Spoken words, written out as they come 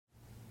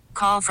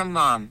Call from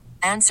mom.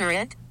 Answer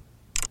it.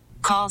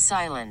 Call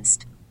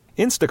silenced.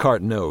 Instacart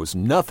knows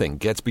nothing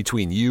gets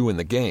between you and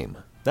the game.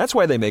 That's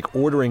why they make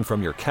ordering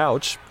from your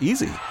couch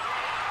easy.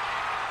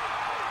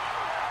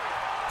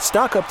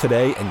 Stock up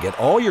today and get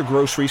all your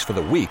groceries for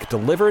the week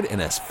delivered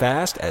in as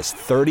fast as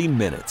 30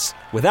 minutes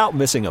without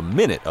missing a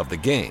minute of the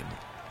game.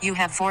 You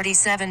have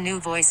 47 new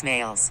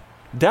voicemails.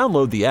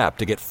 Download the app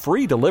to get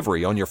free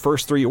delivery on your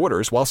first 3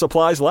 orders while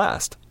supplies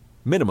last.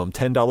 Minimum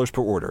 $10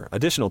 per order.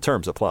 Additional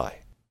terms apply.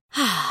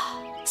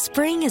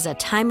 Spring is a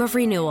time of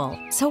renewal,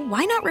 so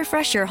why not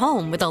refresh your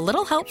home with a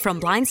little help from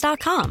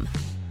Blinds.com?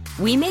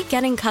 We make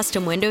getting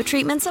custom window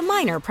treatments a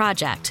minor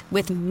project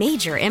with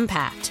major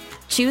impact.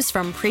 Choose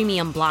from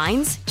premium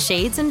blinds,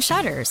 shades, and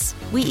shutters.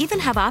 We even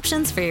have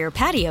options for your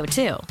patio,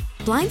 too.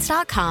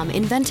 Blinds.com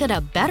invented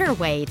a better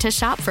way to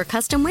shop for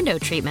custom window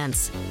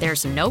treatments.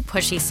 There's no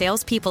pushy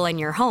salespeople in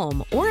your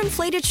home or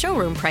inflated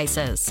showroom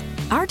prices.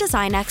 Our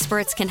design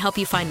experts can help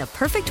you find the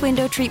perfect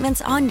window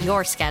treatments on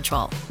your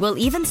schedule. We'll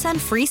even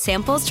send free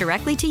samples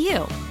directly to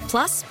you.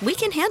 Plus, we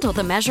can handle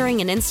the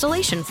measuring and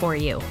installation for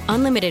you.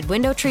 Unlimited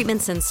window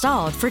treatments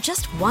installed for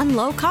just one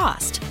low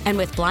cost. And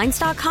with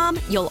Blinds.com,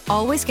 you'll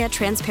always get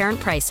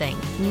transparent pricing.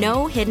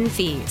 No hidden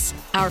fees.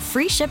 Our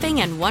free shipping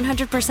and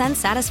 100%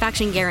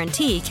 satisfaction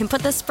guarantee can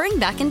put the spring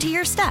back into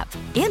your step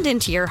and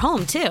into your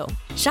home, too.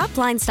 Shop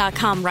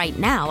Blinds.com right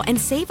now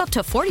and save up to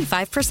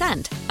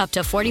 45%. Up to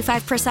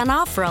 45%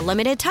 off for a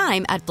limited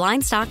time at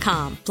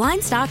Blinds.com.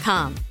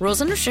 Blinds.com. Rules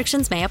and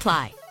restrictions may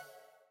apply.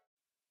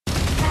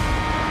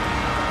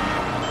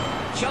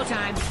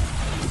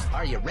 Showtime.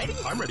 Are you ready?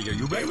 I'm ready. Are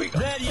you ready?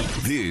 Ready.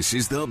 This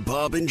is the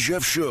Bob and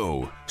Jeff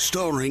Show,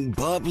 starring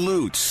Bob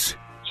Lutz.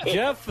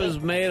 Jeff has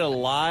made a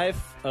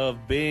life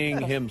of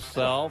being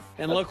himself,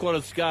 and look what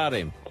it's got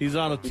him. He's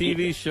on a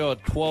TV show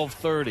at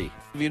 12:30.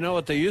 You know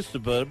what they used to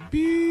put?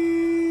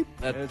 Beep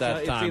at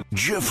that time.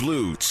 Jeff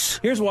Lutz.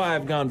 Here's why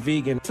I've gone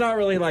vegan. It's not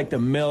really like the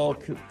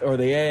milk or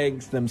the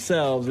eggs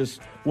themselves. It's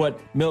what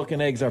milk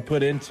and eggs are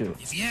put into.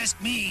 If you ask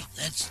me,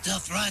 that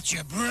stuff rots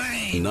your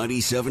brain.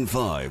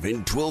 97.5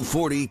 and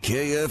 1240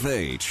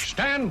 KFH.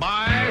 Stand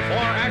by for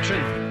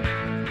action.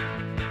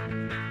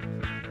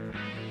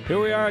 Here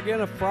we are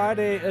again, a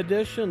Friday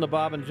edition, the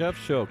Bob and Jeff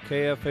Show,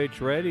 KFH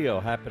Radio.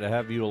 Happy to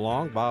have you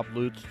along. Bob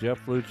Lutz,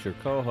 Jeff Lutz, your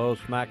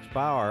co-host. Max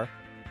Bauer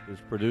is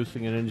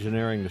producing and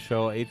engineering the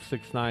show.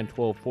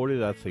 869-1240,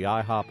 that's the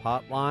IHOP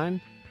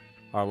hotline.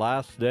 Our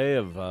last day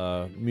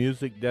of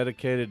music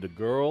dedicated to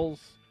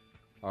girls.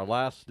 Our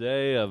last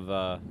day of,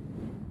 the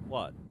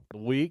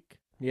week?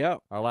 Yep.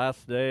 Our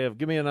last day of,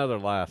 give me another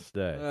last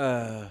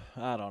day.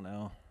 I don't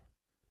know.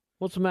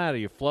 What's the matter?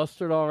 You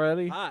flustered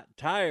already? Hot,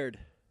 tired.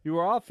 You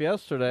were off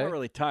yesterday. I'm not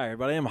really tired,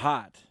 but I am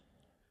hot.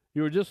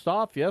 You were just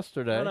off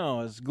yesterday. I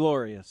know, it's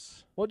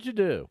glorious. What'd you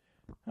do?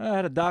 I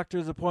had a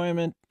doctor's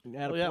appointment.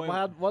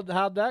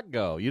 How'd that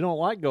go? You don't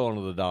like going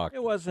to the doctor.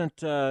 It wasn't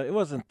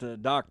the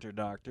doctor.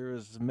 It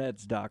was the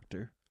meds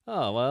doctor.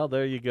 Oh, well,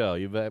 there you go.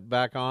 You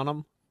back on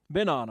them?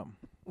 Been on them.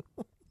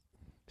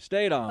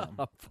 Stayed on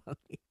them.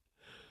 Funny.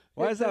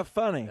 Why is that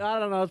funny? I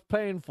don't know. It's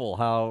painful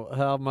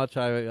how much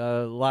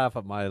I laugh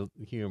at my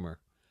humor.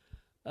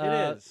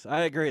 It is. I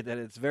agree that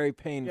it's very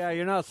painful. Yeah,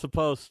 you're not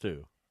supposed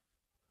to.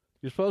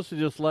 You're supposed to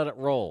just let it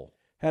roll.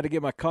 Had to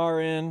get my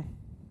car in.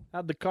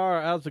 How's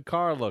the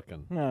car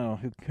looking? No,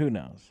 who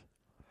knows?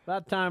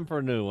 About time for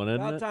a new one,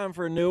 isn't it? About time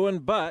for a new one,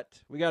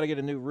 but we got to get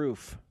a new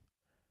roof.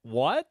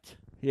 What?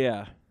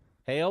 Yeah.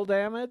 Hail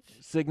damage?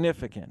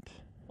 Significant.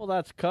 Well,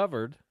 that's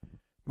covered.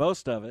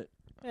 Most of it.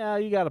 Yeah,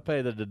 you got to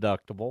pay the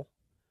deductible.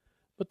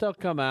 But they'll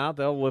come out,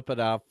 they'll whip it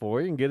out for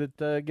you and get it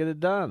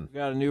done. We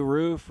got a new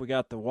roof. We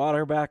got the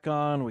water back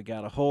on. We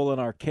got a hole in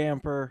our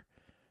camper.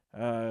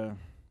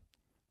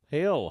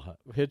 Hail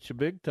hit you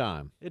big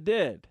time. It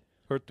did.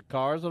 Hurt the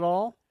cars at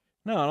all?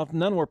 No,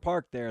 none were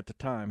parked there at the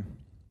time.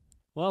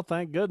 Well,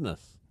 thank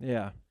goodness.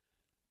 Yeah.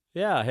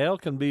 Yeah, hail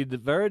can be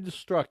very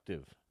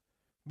destructive.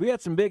 We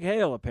had some big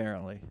hail,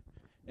 apparently,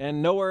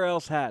 and nowhere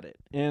else had it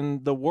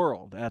in the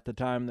world at the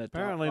time that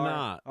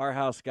our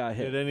house got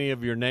hit. Did any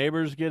of your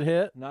neighbors get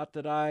hit? Not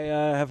that I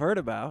have heard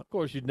about. Of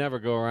course, you'd never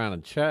go around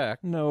and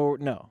check. No.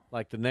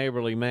 Like the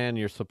neighborly man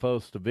you're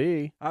supposed to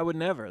be. I would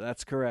never.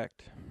 That's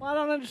correct. Well, I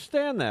don't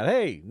understand that.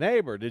 Hey,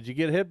 neighbor, did you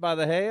get hit by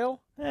the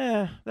hail?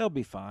 They'll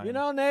be fine. You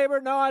know, neighbor,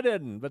 no, I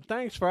didn't, but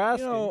thanks for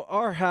asking. You know,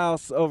 our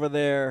house over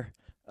there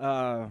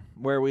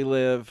where we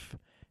live,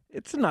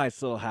 it's a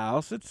nice little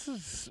house. It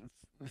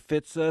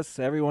fits us.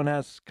 Everyone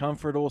has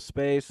comfortable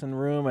space and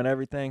room and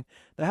everything.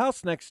 The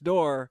house next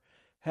door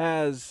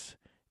has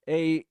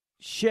a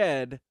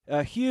shed,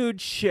 a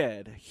huge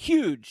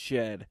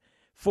shed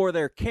for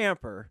their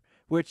camper,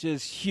 which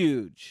is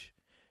huge.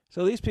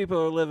 So these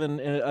people are living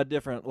in a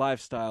different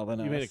lifestyle than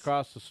us. You mean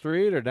across the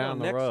street or down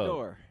the road? Next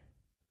door.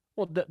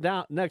 Well,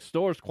 down next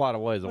door is quite a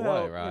ways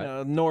away, right? You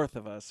know, north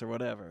of us or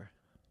whatever.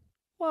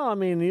 Well, I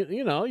mean,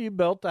 you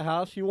built the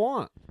house you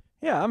want.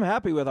 Yeah, I'm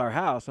happy with our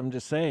house. I'm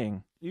just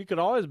saying. You could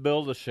always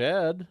build a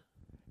shed.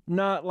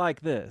 Not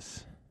like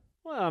this.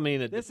 Well, I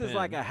mean, this is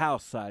like a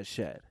house-size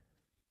shed.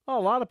 Oh, a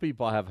lot of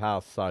people have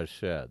house-sized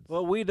sheds.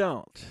 Well, we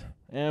don't,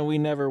 and we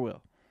never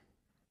will.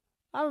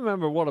 I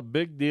remember what a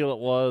big deal it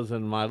was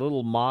in my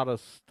little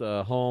modest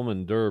home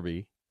in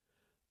Derby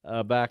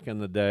back in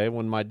the day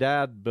when my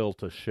dad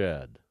built a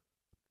shed.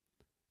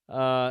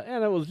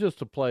 And it was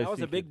just a place. That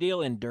was a big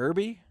deal in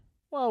Derby?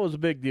 Well, it was a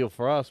big deal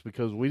for us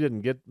because we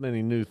didn't get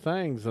many new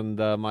things, and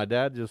my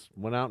dad just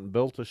went out and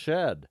built a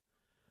shed.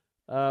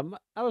 I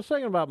was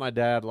thinking about my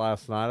dad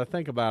last night. I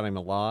think about him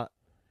a lot.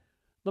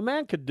 The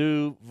man could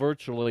do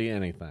virtually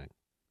anything.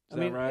 Is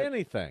that right?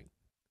 Anything.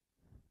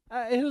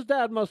 His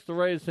dad must have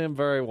raised him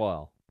very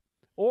well.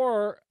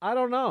 Or, I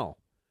don't know.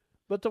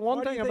 But the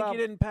one thing about you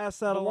didn't pass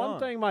that along? The one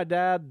thing my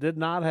dad did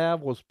not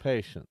have was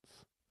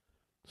patience.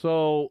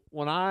 So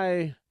when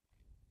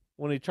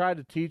he tried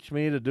to teach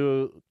me to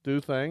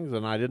do things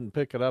and I didn't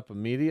pick it up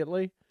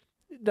immediately,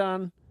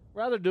 done.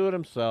 Rather do it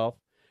himself.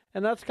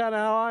 And that's kind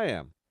of how I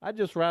am. I'd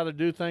just rather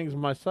do things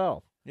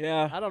myself.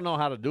 Yeah. I don't know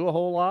how to do a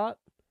whole lot.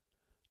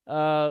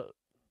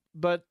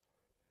 But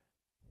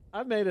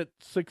I've made it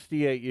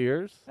 68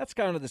 years. That's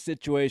kind of the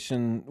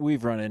situation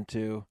we've run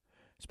into,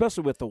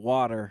 especially with the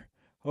water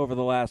over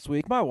the last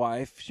week. My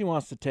wife, she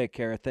wants to take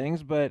care of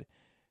things, but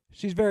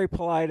she's very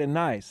polite and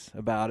nice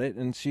about it,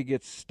 and she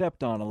gets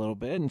stepped on a little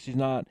bit, and she's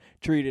not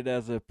treated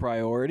as a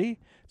priority.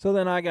 So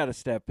then I got to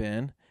step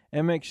in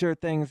and make sure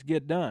things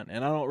get done,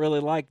 and I don't really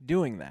like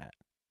doing that.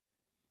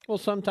 Well,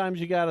 sometimes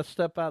you got to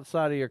step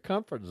outside of your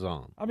comfort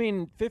zone. I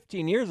mean,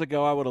 15 years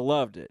ago, I would have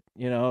loved it,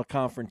 a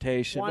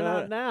confrontation. Why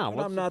not now?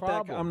 What's the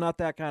problem? I'm not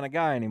that kind of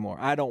guy anymore.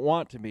 I don't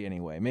want to be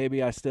anyway.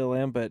 Maybe I still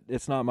am, but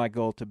it's not my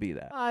goal to be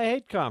that. I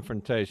hate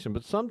confrontation,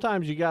 but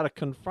sometimes you got to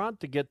confront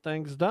to get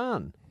things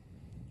done.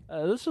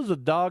 This is a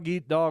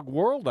dog-eat-dog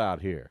world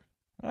out here.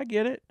 I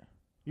get it.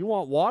 You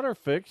want water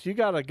fixed, you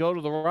got to go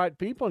to the right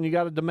people, and you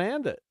got to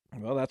demand it.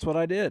 Well, that's what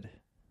I did.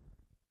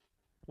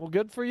 Well,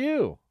 good for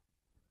you.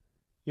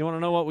 You want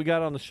to know what we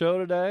got on the show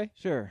today?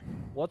 Sure.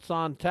 What's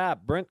on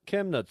tap? Brent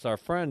Kemnitz, our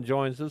friend,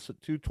 joins us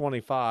at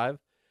 2:25,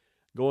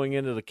 going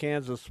into the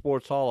Kansas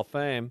Sports Hall of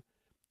Fame,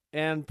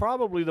 and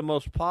probably the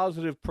most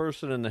positive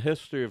person in the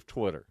history of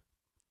Twitter.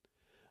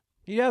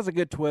 He has a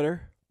good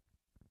Twitter.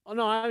 Oh,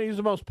 no, he's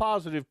the most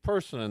positive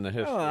person in the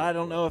history. Well, I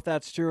don't know if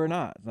that's true or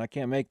not. I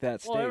can't make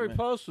that statement. Well, every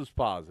post is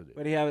positive.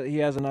 But he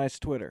has a nice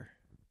Twitter.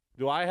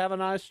 Do I have a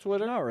nice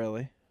Twitter? Not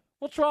really.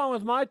 What's wrong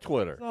with my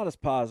Twitter? It's not as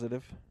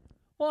positive.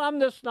 Well,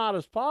 I'm just not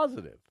as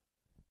positive.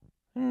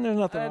 There's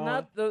nothing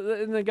wrong.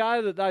 And the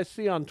guy that I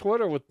see on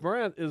Twitter with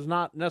Brent is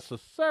not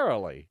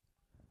necessarily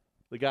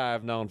the guy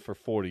I've known for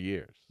 40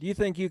 years. Do you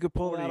think you could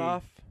pull that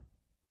off?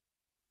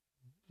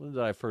 When did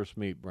I first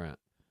meet Brent?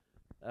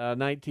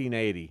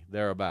 1980,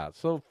 thereabouts.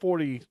 So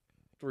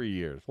 43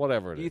 years,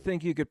 whatever it is. Do you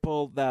think you could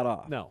pull that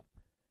off? No.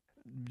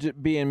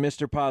 Being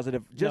Mr.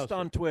 Positive just No,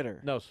 on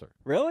Twitter? No, sir.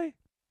 Really?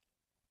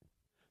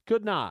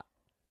 Could not.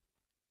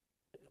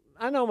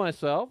 I know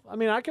myself. I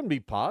mean, I can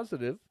be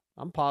positive.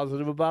 I'm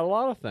positive about a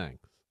lot of things.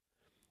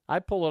 I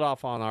pull it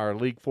off on our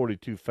League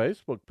 42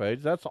 Facebook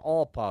page. That's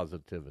all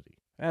positivity.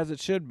 As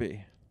it should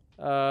be.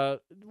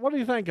 What do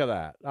you think of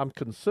that? I'm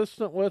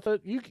consistent with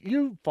it.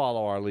 You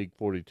follow our League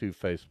 42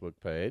 Facebook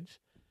page.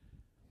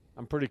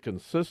 I'm pretty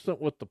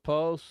consistent with the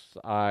posts.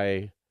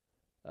 I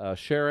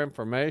share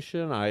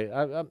information.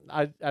 I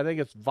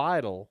think it's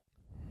vital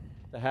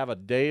to have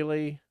at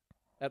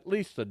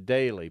least a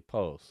daily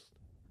post,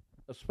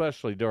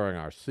 especially during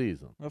our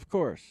season. Of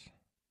course.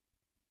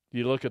 Do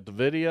you look at the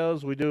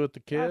videos we do with the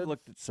kids? I've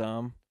looked at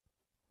some.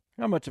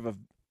 Can't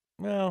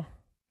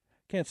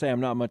say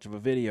I'm not much of a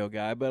video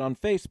guy, but on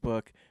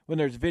Facebook, when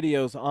there's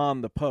videos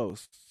on the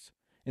posts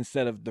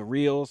instead of the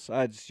reels,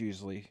 I just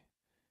usually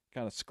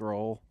kind of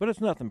scroll. But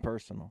it's nothing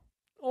personal.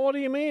 Well, what do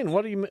you mean?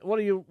 What do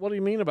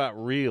you mean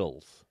about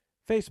reels?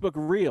 Facebook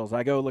Reels.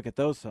 I go look at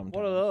those sometimes.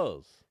 What are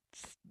those?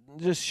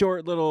 Just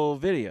short little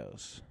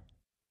videos.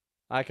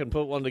 I can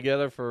put one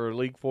together for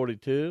League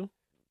 42?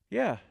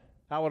 Yeah.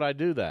 How would I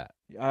do that?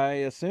 I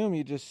assume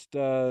you just...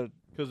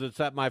 Because it's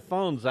at my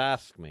phone's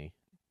Ask Me.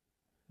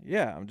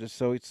 Yeah, I'm just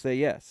so you'd say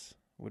yes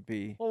would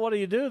be... Well, what do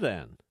you do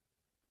then?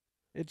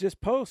 It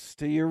just posts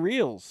to your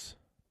Reels.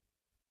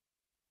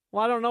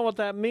 Well, I don't know what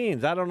that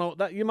means. I don't know.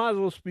 That you might as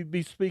well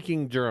be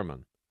speaking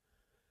German.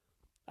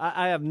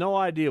 I have no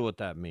idea what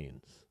that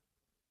means.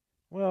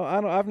 Well,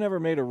 I've never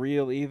made a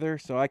reel either,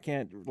 so I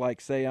can't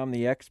say I'm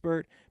the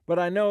expert. But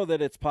I know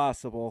that it's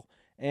possible,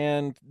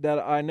 and that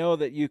I know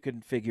that you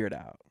can figure it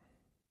out.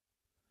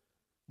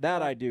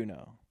 That I do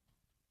know.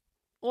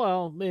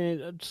 Well, I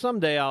mean,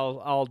 someday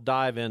I'll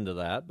dive into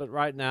that, but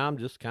right now I'm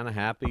just kind of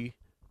happy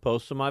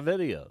posting my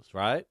videos,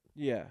 right?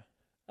 Yeah.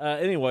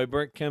 Anyway,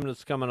 Brent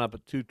Kemnitz coming up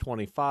at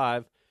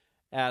 2:25.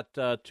 At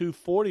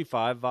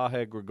 2:45,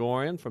 Vahe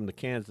Gregorian from the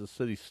Kansas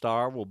City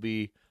Star will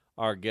be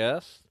our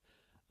guest.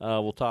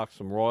 We'll talk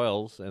some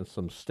Royals and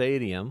some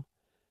stadium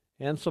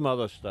and some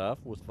other stuff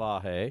with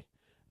Vahe.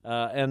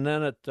 And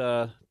then at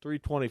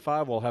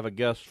 3:25, we'll have a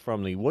guest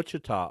from the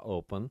Wichita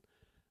Open,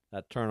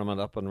 that tournament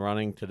up and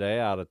running today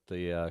out at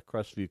the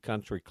Crestview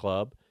Country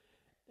Club.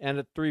 And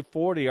at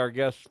 3:40, our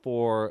guest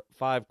for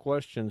 5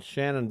 questions,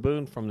 Shannon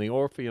Boone from the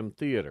Orpheum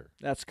Theater.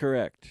 That's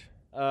correct.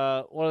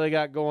 What do they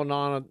got going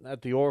on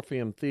at the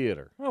Orpheum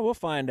Theater? Well, we'll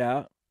find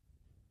out.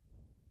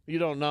 You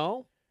don't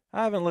know?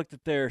 I haven't looked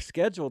at their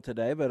schedule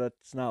today, but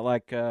it's not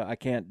like I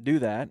can't do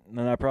that,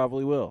 and I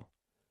probably will.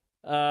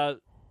 The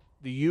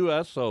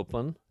U.S.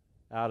 Open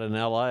out in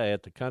L.A.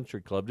 at the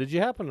Country Club. Did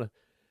you happen to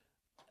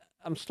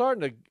 – I'm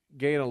starting to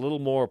gain a little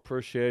more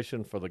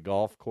appreciation for the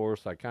golf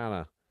course. I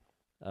kind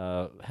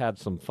of had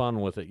some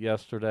fun with it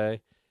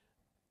yesterday.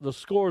 The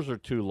scores are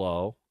too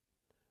low.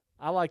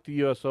 I like the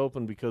U.S.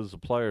 Open because the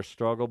players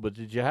struggle, but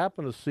did you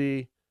happen to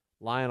see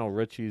Lionel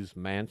Richie's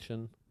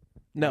mansion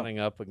running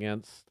up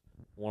against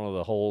one of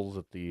the holes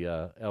at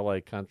the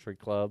L.A. Country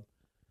Club?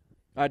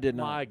 I did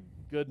not. My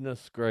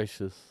goodness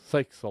gracious,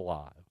 sakes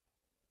alive.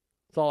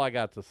 That's all I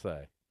got to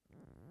say.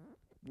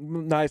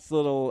 Nice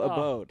little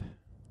abode.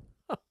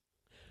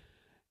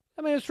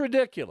 I mean, it's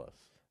ridiculous.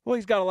 Well,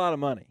 he's got a lot of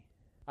money.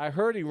 I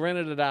heard he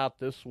rented it out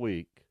this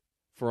week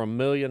for $1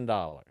 million.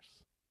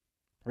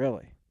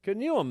 Really?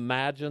 Can you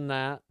imagine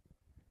that?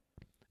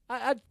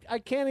 I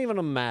can't even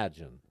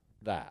imagine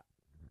that.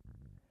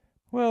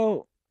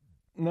 Well,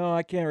 no,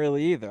 I can't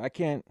really either.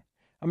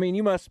 I mean,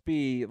 you must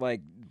be,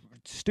 like,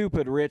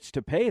 stupid rich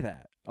to pay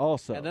that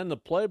also. And then the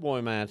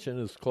Playboy Mansion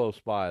is close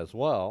by as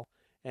well,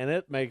 and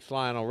it makes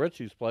Lionel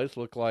Richie's place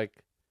look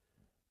like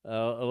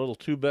a little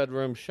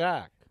 2-bedroom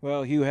shack.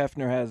 Well, Hugh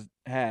Hefner has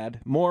had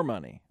more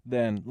money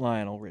than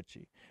Lionel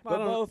Richie. But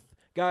both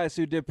guys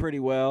who did pretty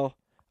well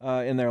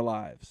in their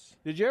lives.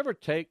 Did you ever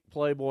take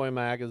Playboy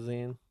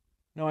magazine?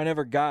 No, I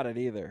never got it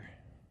either.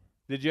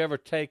 Did you ever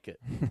take it?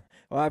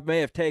 Well, I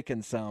may have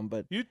taken some,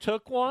 but... You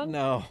took one?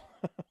 No.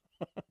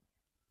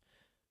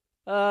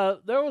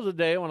 There was a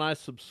day when I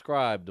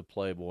subscribed to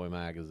Playboy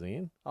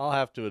magazine. I'll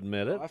have to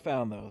admit it. I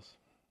found those.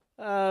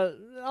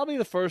 I'll be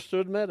the first to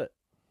admit it.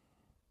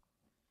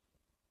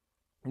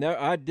 No,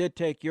 I did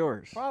take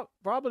yours.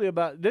 Probably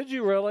about... Did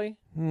you really?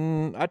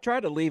 I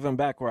tried to leave them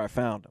back where I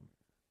found them.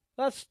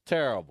 That's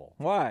terrible.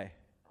 Why?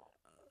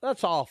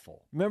 That's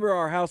awful. Remember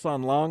our house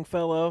on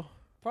Longfellow?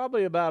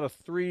 Probably about a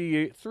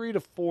 3 to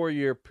 4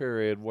 year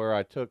period where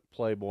I took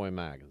Playboy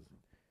magazine.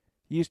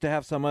 You used to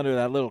have some under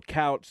that little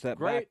couch that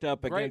backed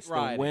up against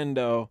the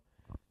window,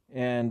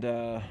 and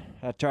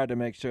I tried to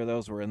make sure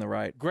those were in the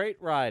right.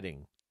 Great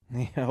writing.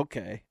 Yeah,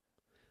 okay.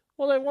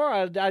 Well, they were.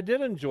 I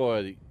did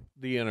enjoy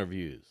the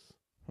interviews.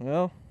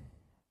 Well,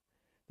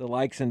 the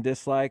likes and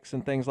dislikes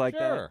and things like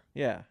that. Sure.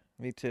 Yeah,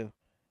 me too.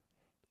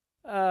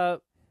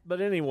 But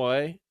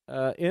anyway,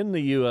 in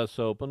the U.S.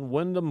 Open,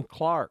 Wyndham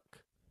Clark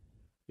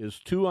is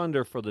 2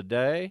 under for the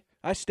day.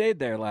 I stayed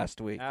there last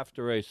week.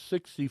 After a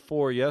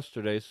 64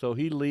 yesterday, so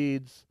he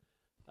leads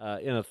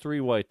in a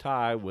 3-way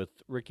tie with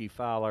Ricky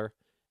Fowler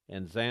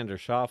and Xander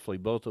Schauffele,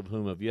 both of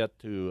whom have yet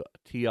to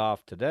tee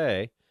off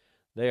today.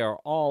 They are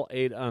all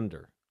 8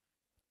 under,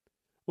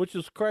 which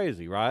is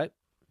crazy, right?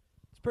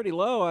 It's pretty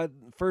low.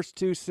 First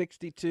 2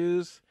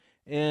 62s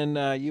in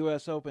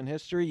U.S. Open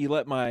history. You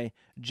let my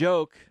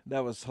joke,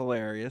 that was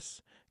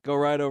hilarious, go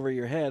right over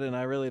your head, and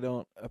I really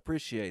don't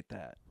appreciate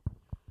that.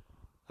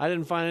 I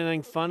didn't find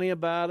anything funny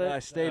about it. I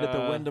stayed at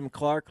the Wyndham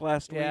Clark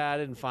last week. Yeah, I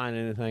didn't find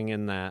anything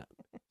in that.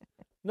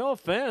 No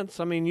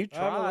offense. I mean, you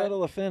tried. I'm a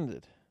little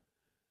offended.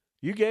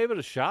 You gave it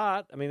a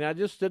shot. I mean, I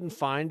just didn't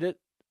find it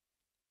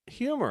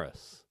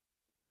humorous.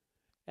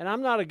 And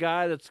I'm not a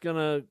guy that's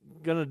gonna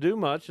do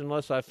much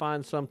unless I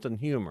find something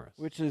humorous.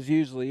 Which is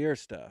usually your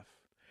stuff.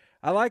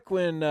 I like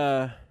when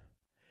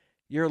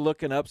you're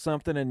looking up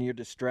something and you're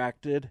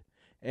distracted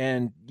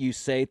and you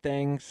say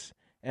things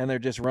and they're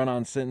just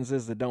run-on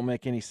sentences that don't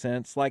make any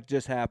sense, like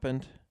just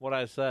happened. What'd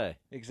I say?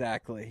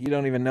 Exactly. You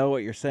don't even know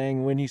what you're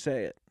saying when you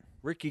say it.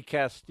 Ricky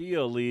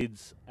Castillo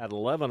leads at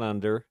 11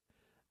 under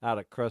out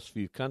at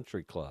Crestview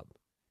Country Club.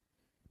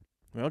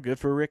 Well, good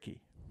for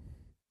Ricky.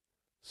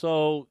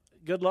 So,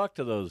 good luck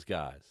to those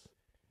guys.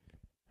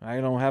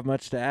 I don't have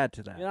much to add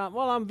to that. Yeah,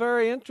 well, I'm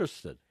very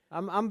interested.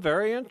 I'm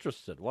very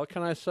interested. What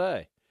can I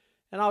say?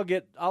 And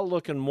I'll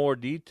look in more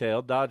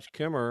detail. Dodge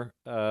Kimmer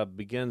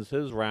begins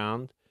his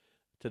round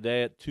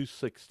today at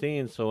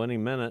 2:16, so any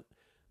minute,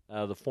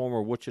 the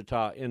former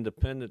Wichita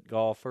Independent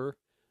golfer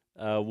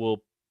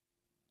will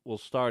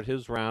start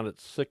his round at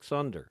 6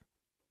 under.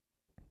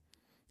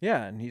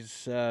 Yeah, and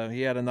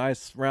he had a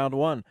nice round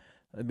one.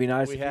 It'd be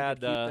nice if he could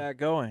keep that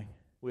going.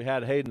 We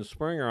had Hayden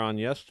Springer on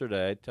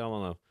yesterday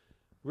telling a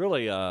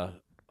really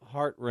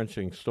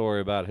heart-wrenching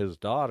story about his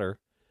daughter,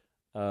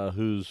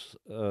 who's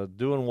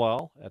doing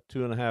well at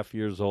 2.5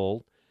 years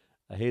old.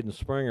 Hayden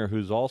Springer,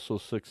 who's also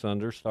 6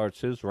 under,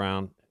 starts his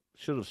round.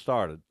 Should have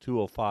started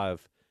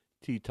 2:05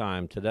 tee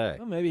time today.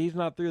 Well, maybe he's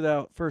not through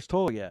that first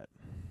hole yet.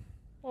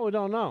 Well, we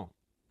don't know.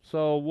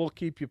 So we'll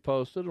keep you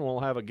posted, and we'll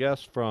have a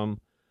guest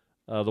from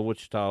the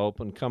Wichita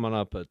Open coming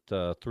up at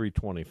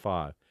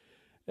 3:25.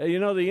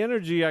 The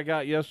energy I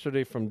got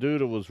yesterday from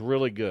Duda was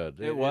really good.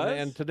 It was?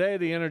 And today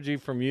the energy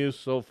from you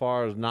so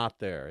far is not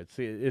there.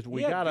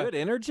 We got good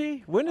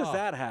energy? When does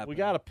that happen? We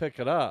got to pick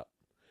it up.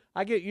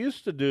 I get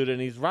used to Duda,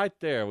 and he's right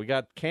there. We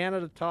got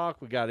Canada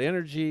talk. We got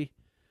energy.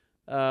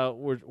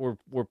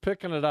 We're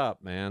picking it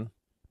up, man.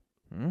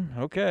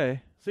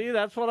 Okay. See,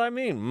 that's what I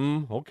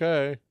mean.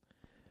 Okay.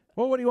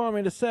 Well, what do you want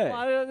me to say?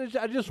 Well,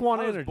 I just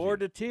want I was energy. bored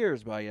to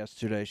tears by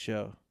yesterday's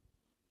show.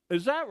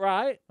 Is that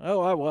right?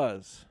 Oh, I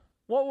was.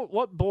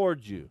 What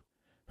bored you?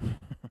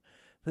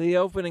 The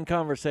opening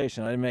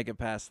conversation. I didn't make it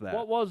past that.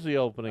 What was the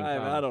opening?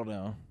 I don't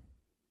know.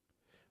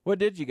 What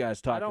did you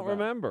guys talk about? I don't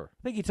remember.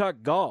 I think you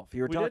talked golf.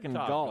 You were talking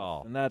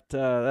golf, and that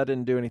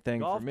didn't do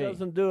anything for me. Golf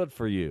doesn't do it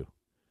for you.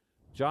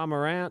 Ja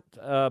Morant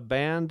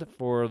banned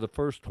for the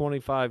first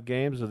 25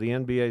 games of the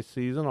NBA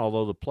season,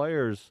 although the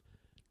Players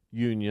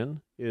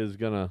Union is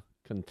going to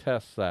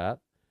contest that.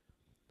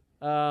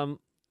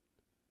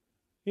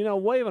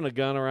 Waving a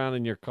gun around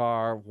in your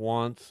car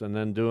once and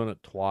then doing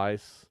it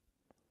twice,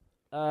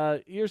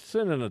 you're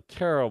sending a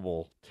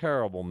terrible,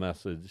 terrible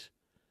message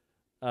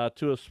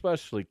to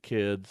especially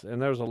kids.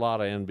 And there's a lot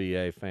of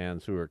NBA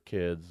fans who are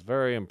kids,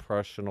 very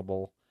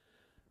impressionable.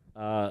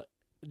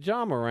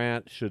 Ja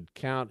Morant should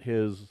count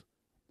his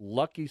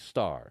lucky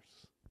stars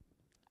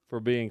for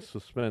being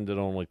suspended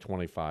only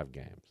 25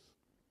 games.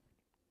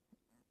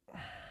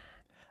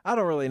 I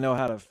don't really know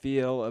how to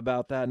feel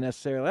about that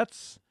necessarily.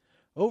 That's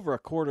over a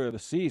quarter of the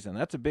season.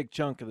 That's a big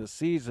chunk of the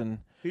season.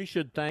 He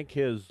should thank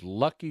his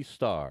lucky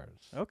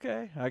stars.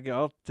 Okay,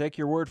 I'll take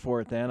your word for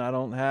it then. I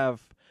don't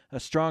have a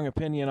strong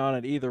opinion on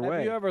it either way.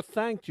 Have you ever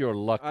thanked your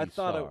lucky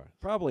stars?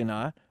 Probably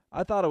not.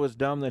 I thought it was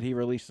dumb that he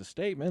released a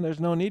statement. There's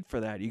no need for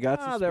that. You got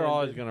suspended. They're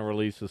always going to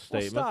release a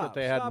statement that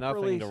they had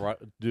nothing to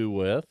do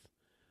with.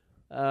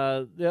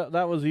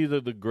 That was either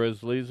the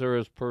Grizzlies or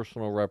his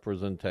personal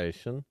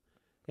representation.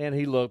 And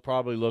he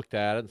probably looked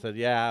at it and said,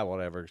 yeah,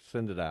 whatever,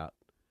 send it out.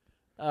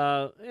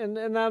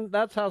 And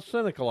that's how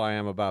cynical I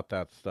am about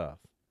that stuff.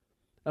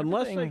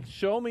 Unless they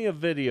show me a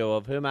video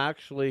of him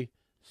actually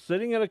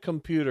sitting at a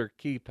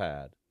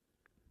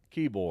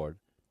keyboard,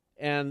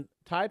 and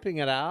typing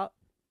it out,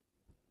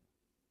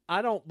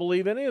 I don't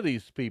believe any of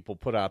these people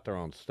put out their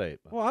own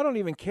statement. Well, I don't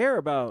even care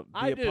about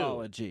the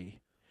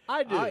apology.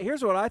 I do.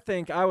 Here's what I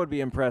think I would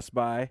be impressed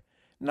by.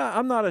 No,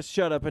 I'm not a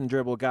shut up and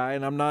dribble guy,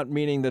 and I'm not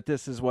meaning that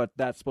this is what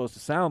that's supposed to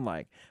sound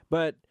like.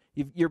 But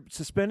if you're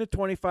suspended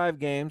 25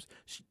 games,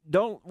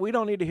 we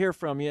don't need to hear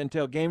from you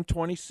until game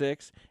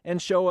 26,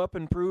 and show up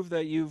and prove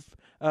that you've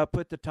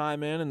put the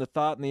time in and the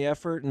thought and the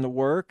effort and the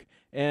work.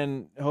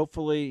 And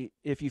hopefully,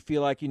 if you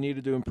feel like you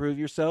needed to improve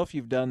yourself,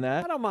 you've done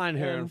that. I don't mind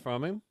hearing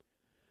from him.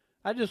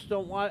 I just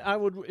don't want.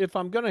 If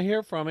I'm going to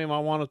hear from him, I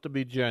want it to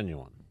be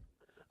genuine.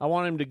 I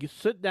want him to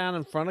sit down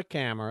in front of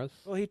cameras.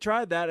 Well, he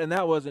tried that, and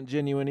that wasn't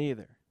genuine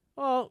either.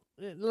 Well,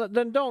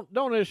 then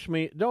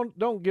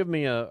don't give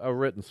me a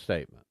written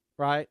statement,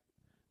 right?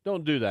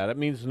 Don't do that. It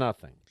means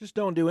nothing. Just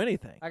don't do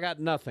anything. I got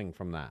nothing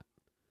from that.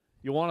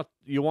 You want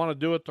to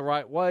do it the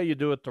right way, you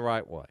do it the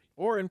right way.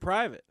 Or in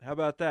private. How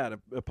about that?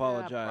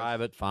 Apologize. Yeah,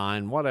 private,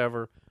 fine,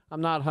 whatever.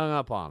 I'm not hung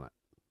up on it.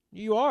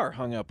 You are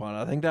hung up on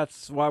it. I think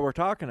that's why we're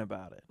talking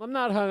about it. I'm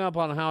not hung up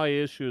on how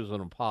he issues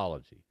an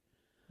apology.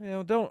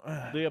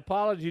 The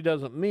apology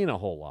doesn't mean a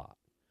whole lot.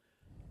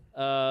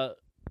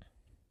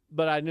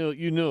 But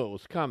you knew it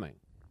was coming.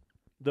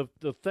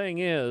 The thing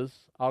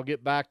is, I'll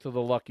get back to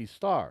the lucky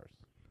stars.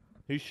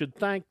 He should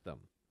thank them,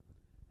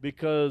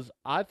 because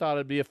I thought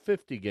it'd be a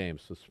 50-game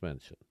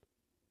suspension.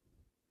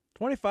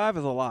 25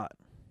 is a lot.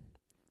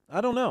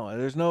 I don't know.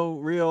 There's no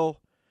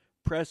real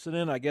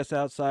precedent, I guess,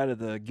 outside of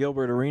the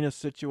Gilbert Arenas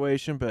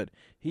situation, but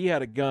he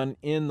had a gun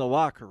in the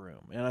locker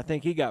room, and I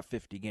think he got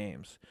 50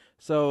 games.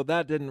 So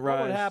that didn't rise.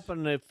 What would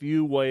happen if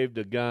you waved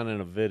a gun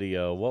in a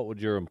video? What would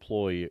your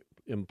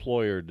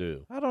employer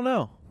do? I don't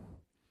know.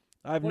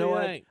 I have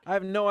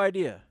no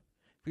idea.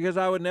 Because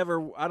I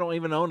don't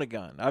even own a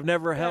gun. I've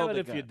never held a gun.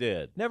 If you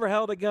did. Never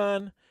held a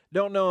gun.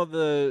 Don't know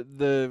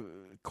the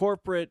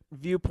corporate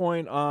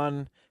viewpoint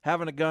on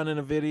having a gun in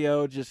a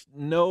video. Just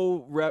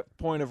no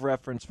point of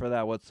reference for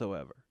that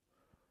whatsoever.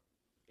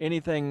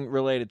 Anything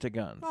related to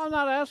guns. No, I'm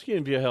not asking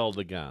if you held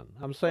a gun.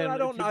 I'm saying I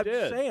don't. If you I'm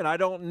did. saying I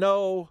don't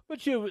know.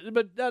 But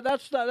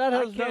that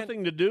has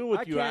nothing to do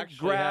with you actually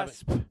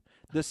grasp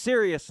the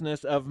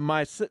seriousness of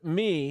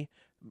me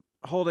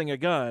holding a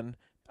gun.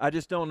 I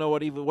just don't know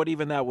what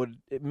even that would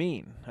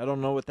mean. I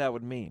don't know what that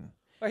would mean.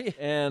 Are you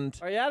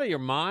out of your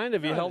mind?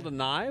 Have you held a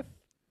knife?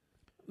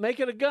 Make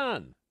it a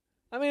gun.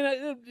 I mean,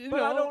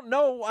 I don't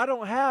know. I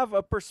don't have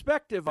a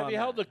perspective on that. Have you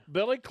held a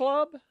billy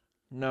club?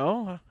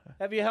 No.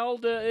 Have you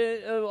held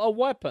a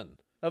weapon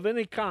of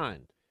any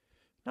kind?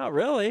 Not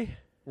really.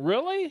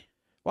 Really?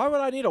 Why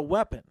would I need a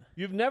weapon?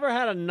 You've never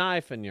had a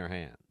knife in your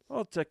hand.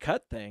 Well, to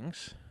cut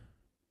things.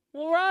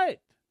 Well, right.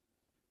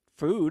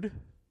 Food.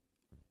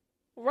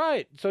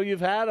 Right. So you've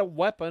had a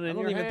weapon in your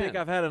hand. I don't even think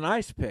I've had an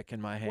ice pick in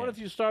my hand. What if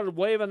you started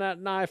waving that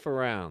knife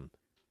around?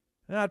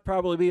 That'd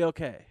probably be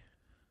okay.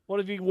 What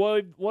if it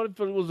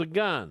was a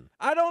gun?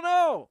 I don't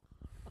know.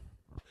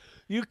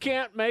 You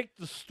can't make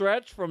the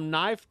stretch from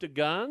knife to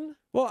gun?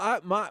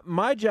 Well,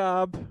 my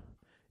job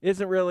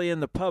isn't really in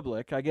the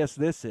public. I guess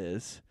this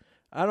is.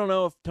 I don't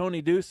know if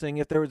Tony Dusing,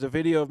 if there was a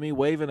video of me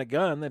waving a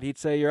gun, that he'd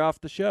say you're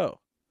off the show.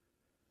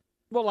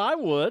 Well, I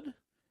would.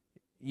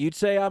 You'd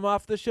say I'm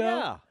off the show?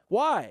 Yeah.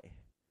 Why?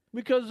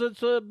 Because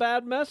it's a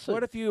bad message.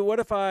 What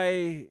if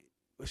I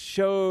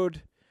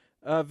showed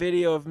a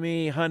video of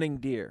me hunting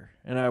deer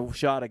and I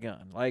shot a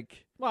gun?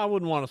 Like, well, I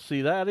wouldn't want to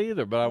see that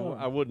either, but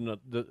I wouldn't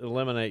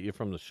eliminate you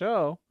from the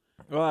show.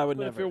 Well, I would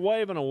but never. If you're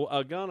waving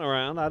a gun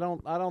around, I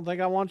don't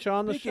think I want you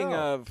on the show. Speaking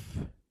of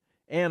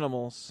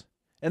animals,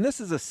 and this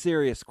is a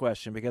serious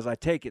question because I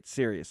take it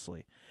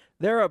seriously.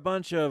 There are a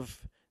bunch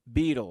of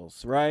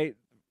beetles, right?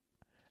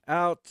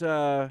 Out,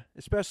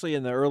 especially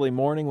in the early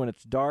morning when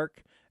it's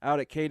dark, out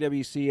at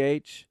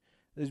KWCH.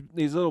 There's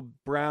these little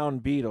brown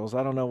beetles.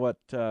 I don't know what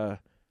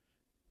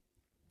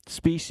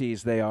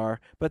species they are,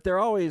 but they're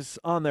always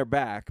on their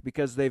back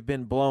because they've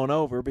been blown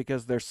over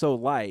because they're so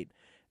light.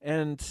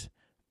 And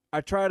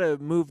I try to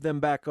move them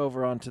back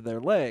over onto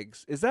their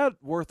legs. Is that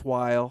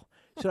worthwhile?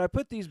 Should I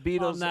put these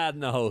beetles... On that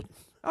note.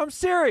 I'm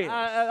serious.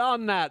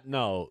 On that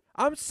note.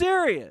 I'm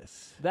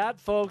serious. That,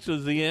 folks,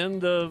 is the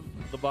end of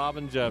the Bob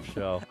and Jeff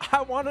Show.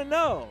 I want to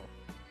know.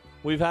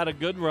 We've had a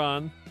good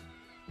run.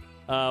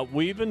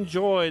 We've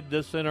enjoyed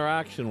this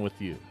interaction with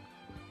you,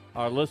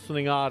 our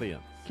listening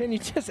audience. Can you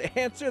just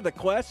answer the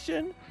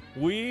question?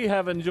 We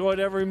have enjoyed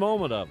every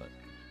moment of it.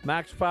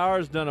 Max Power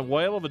has done a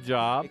whale of a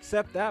job.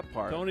 Except that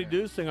part. Tony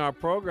Dusing, our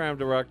program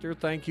director,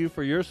 thank you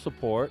for your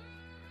support.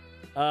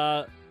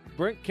 Brent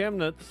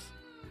Kemnitz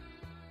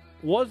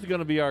was going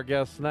to be our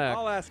guest next.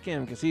 I'll ask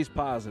him because he's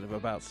positive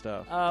about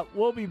stuff.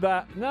 We'll be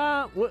back.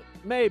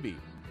 Maybe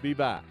be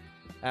back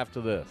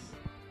after this.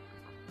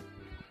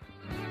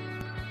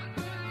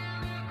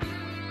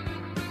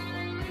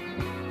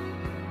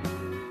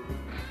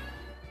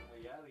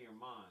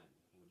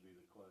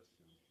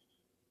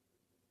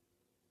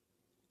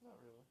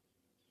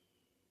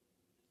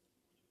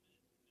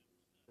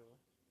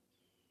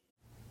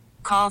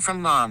 Call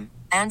from mom.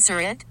 Answer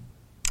it.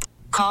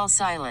 Call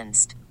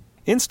silenced.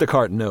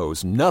 Instacart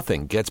knows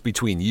nothing gets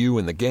between you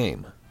and the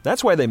game.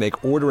 That's why they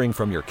make ordering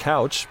from your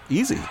couch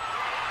easy.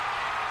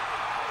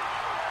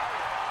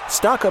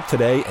 Stock up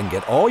today and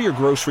get all your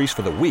groceries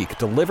for the week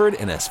delivered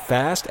in as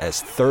fast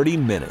as 30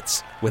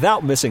 minutes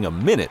without missing a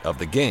minute of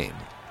the game.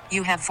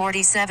 You have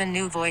 47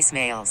 new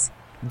voicemails.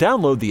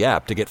 Download the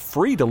app to get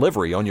free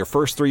delivery on your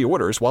first 3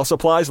 orders while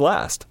supplies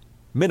last.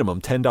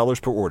 Minimum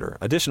 $10 per order.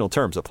 Additional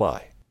terms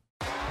apply.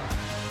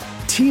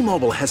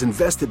 T-Mobile has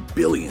invested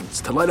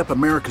billions to light up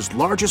America's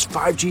largest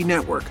 5G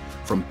network,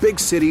 from big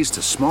cities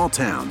to small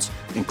towns,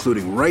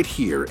 including right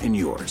here in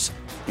yours.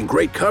 And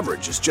great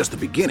coverage is just the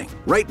beginning.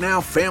 Right now,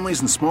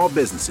 families and small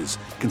businesses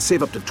can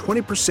save up to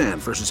 20%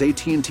 versus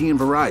AT&T and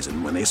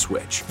Verizon when they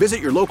switch.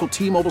 Visit your local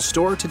T-Mobile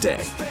store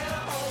today.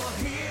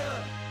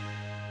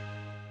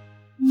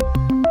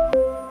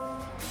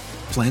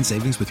 Plan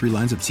savings with 3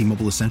 lines of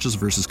T-Mobile Essentials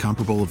versus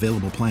comparable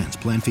available plans.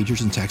 Plan features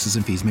and taxes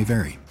and fees may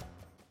vary.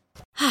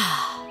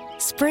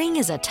 Spring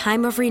is a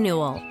time of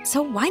renewal, so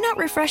why not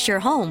refresh your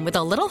home with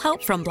a little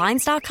help from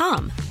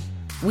Blinds.com?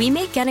 We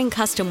make getting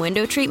custom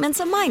window treatments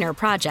a minor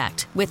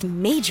project with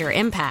major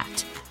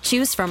impact.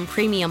 Choose from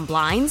premium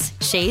blinds,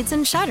 shades,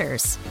 and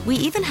shutters. We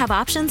even have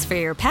options for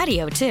your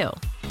patio, too.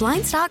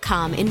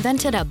 Blinds.com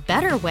invented a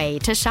better way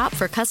to shop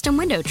for custom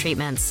window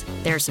treatments.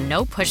 There's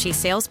no pushy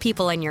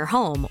salespeople in your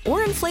home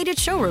or inflated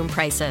showroom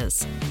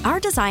prices.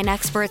 Our design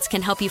experts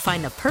can help you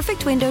find the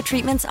perfect window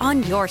treatments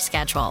on your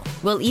schedule.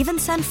 We'll even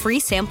send free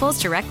samples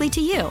directly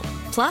to you.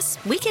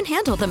 Plus, we can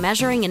handle the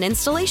measuring and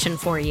installation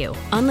for you.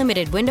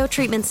 Unlimited window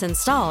treatments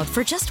installed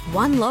for just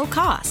one low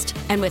cost.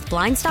 And with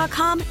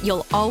Blinds.com,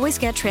 you'll always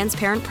get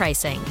transparent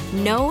pricing.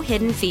 No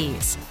hidden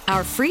fees.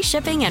 Our free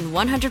shipping and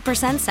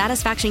 100%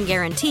 satisfaction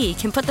guarantee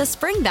can put the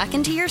spring back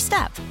into your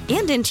step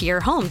and into your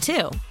home,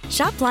 too.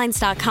 Shop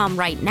Blinds.com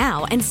right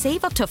now and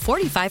save up to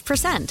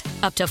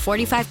 45%. Up to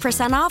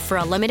 45% off for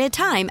a limited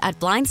time at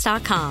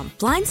Blinds.com.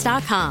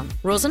 Blinds.com.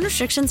 Rules and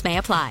restrictions may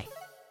apply.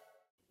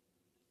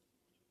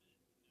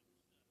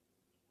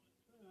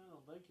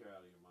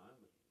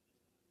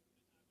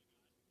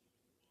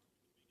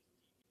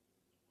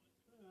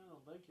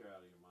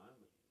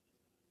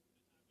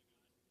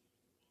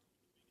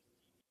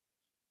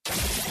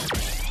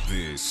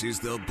 This is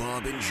the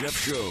Bob and Jeff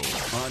Show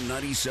on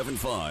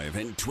 97.5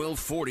 and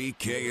 1240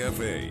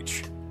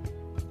 KFH.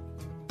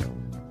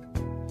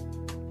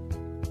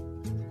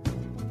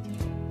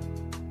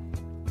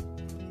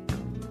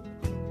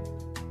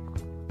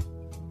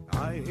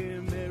 I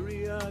hear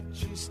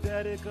mariachi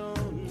static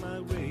on my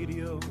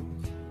radio.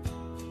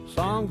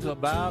 Songs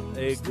about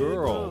a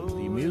girl,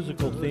 the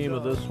musical theme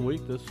of this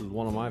week. This is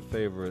one of my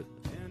favorite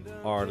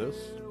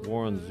artists,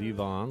 Warren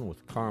Zevon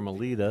with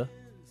Carmelita.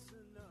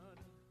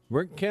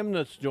 Brent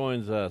Kemnitz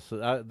joins us.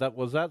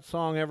 Was that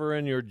song ever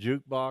in your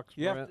jukebox,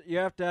 Brent? You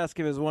have to ask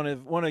if it's one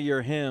of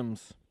your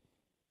hymns.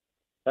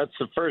 That's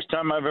the first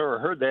time I've ever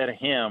heard that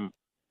hymn.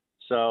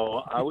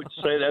 So I would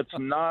say that's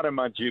not in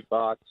my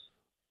jukebox.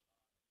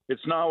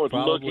 It's not with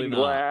Probably Looking not.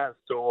 Glass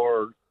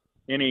or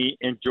any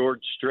in George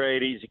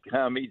Strait, Easy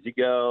Come, Easy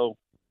Go,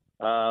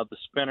 the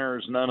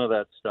Spinners, none of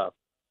that stuff.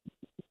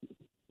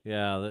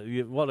 Yeah,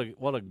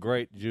 what a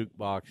great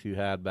jukebox you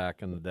had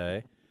back in the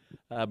day.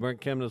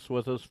 Brent Kemnitz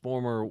with us,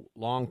 former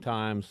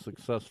longtime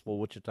successful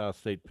Wichita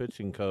State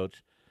pitching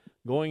coach.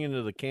 Going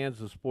into the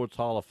Kansas Sports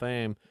Hall of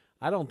Fame,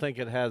 I don't think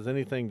it has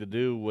anything to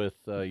do with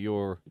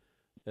your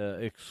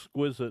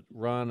exquisite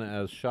run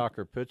as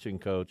Shocker pitching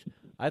coach.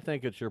 I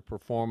think it's your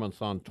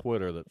performance on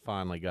Twitter that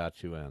finally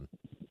got you in.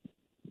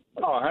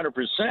 Oh, 100%.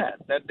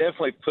 That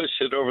definitely pushed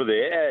it over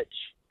the edge.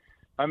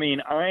 I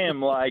mean, I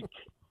am like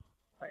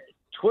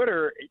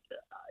Twitter.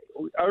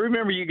 I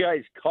remember you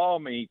guys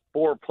called me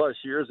 4+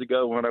 years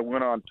ago when I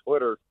went on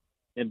Twitter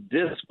in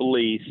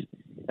disbelief.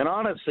 And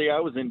honestly, I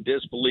was in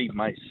disbelief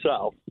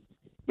myself.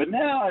 But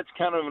now it's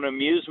kind of an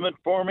amusement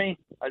for me.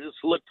 I just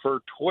look for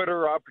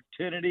Twitter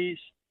opportunities.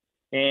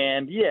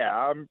 And,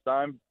 yeah,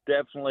 I'm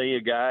definitely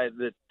a guy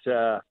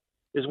that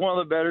is one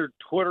of the better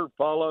Twitter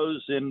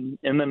follows in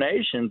the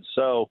nation.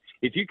 So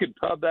if you could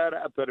pub that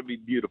up, that'd be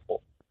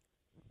beautiful.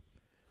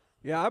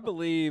 Yeah, I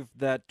believe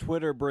that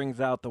Twitter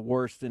brings out the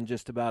worst in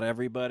just about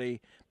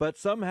everybody, but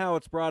somehow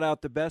it's brought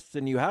out the best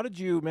in you. How did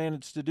you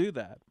manage to do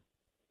that?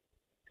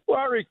 Well,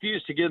 I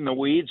refuse to get in the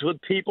weeds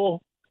with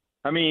people.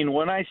 I mean,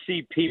 when I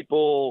see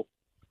people,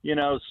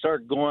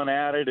 start going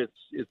at it,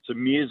 it's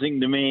amusing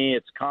to me.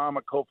 It's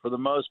comical for the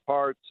most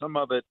part. Some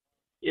of it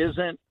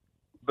isn't,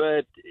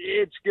 but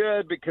it's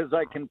good because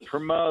I can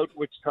promote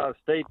Wichita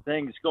State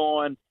things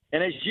going.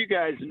 And as you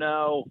guys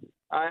know,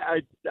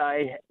 I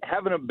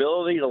have an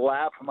ability to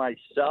laugh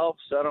myself,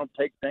 so I don't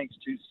take things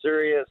too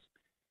serious.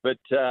 But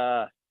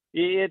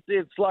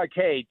it's like,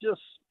 hey,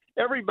 just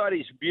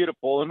everybody's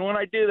beautiful. And when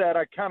I do that,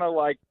 I kind of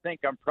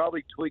think I'm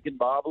probably tweaking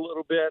Bob a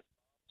little bit.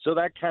 So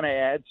that kind of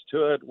adds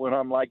to it when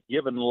I'm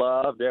giving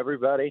love to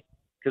everybody,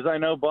 because I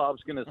know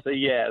Bob's going to say,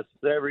 yes,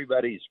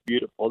 everybody's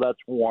beautiful. That's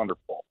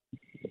wonderful.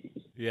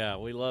 Yeah,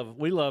 we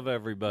love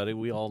everybody.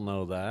 We all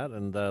know that,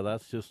 and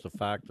that's just a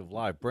fact of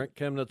life. Brent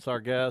Kemnitz, our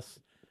guest.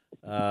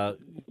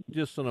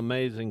 Just an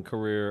amazing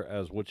career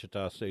as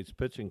Wichita State's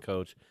pitching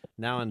coach,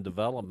 now in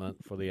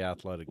development for the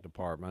athletic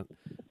department.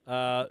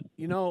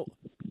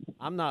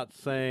 I'm not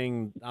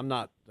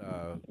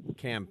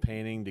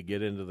campaigning to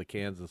get into the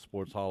Kansas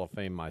Sports Hall of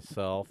Fame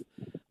myself,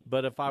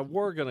 but if I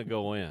were going to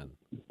go in,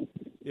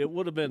 it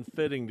would have been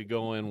fitting to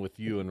go in with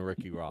you and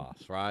Ricky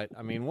Ross, right?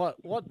 I mean, what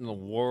in the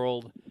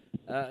world?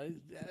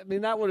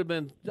 That would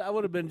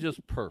have been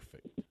just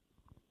perfect.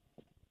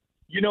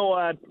 You know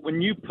what? When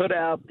you put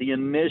out the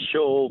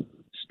initial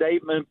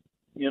statement,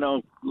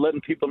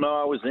 letting people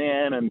know I was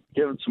in and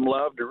giving some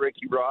love to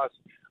Ricky Ross,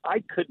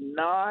 I could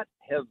not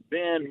have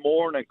been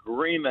more in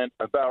agreement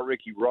about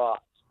Ricky Ross.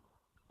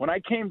 When I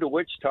came to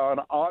Wichita in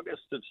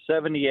August of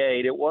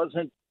 '78, it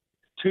wasn't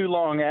too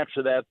long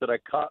after that I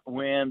caught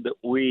wind that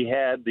we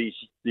had these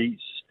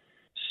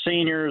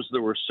seniors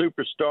that were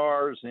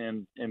superstars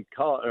in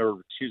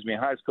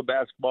high school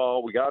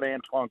basketball. We got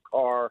Antoine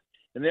Carr,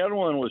 and the other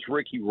one was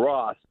Ricky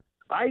Ross.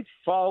 I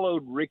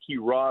followed Ricky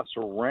Ross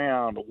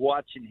around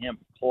watching him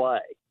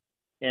play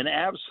and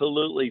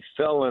absolutely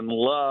fell in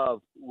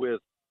love with,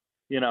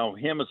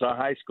 him as a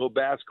high school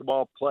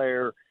basketball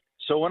player.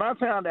 So when I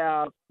found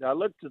out, I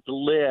looked at the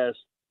list,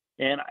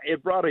 and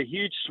it brought a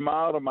huge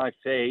smile to my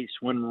face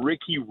when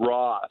Ricky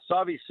Ross,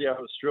 obviously I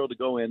was thrilled to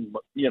go in,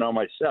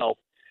 myself,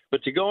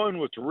 but to go in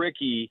with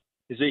Ricky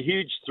is a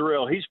huge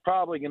thrill. He's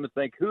probably going to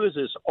think, who is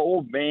this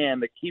old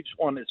man that keeps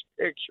wanting his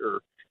picture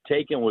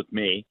taken with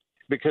me?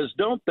 Because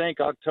don't think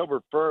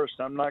October 1st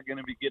I'm not going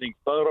to be getting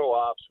photo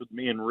ops with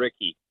me and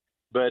Ricky.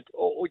 But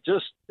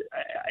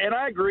and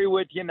I agree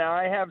with you. Now,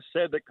 I have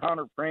said that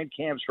Connor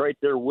Frankamp's right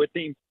there with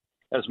him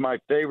as my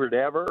favorite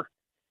ever.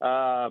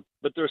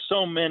 But there's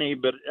so many.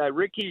 But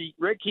Ricky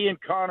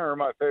and Connor are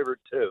my favorite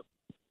too.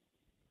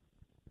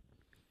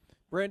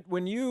 Brent,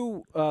 when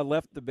you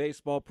left the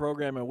baseball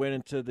program and went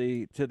into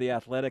the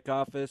athletic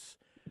office,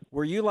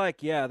 were you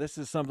like, yeah, this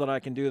is something I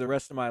can do the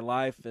rest of my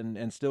life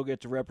and still get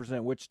to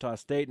represent Wichita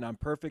State and I'm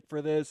perfect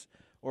for this?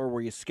 Or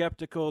were you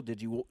skeptical?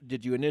 Did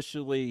you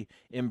initially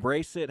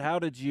embrace it? How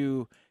did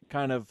you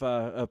kind of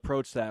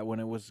approach that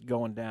when it was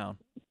going down?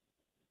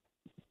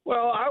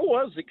 Well, I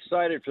was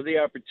excited for the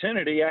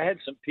opportunity. I had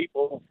some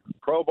people from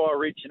pro ball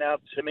reaching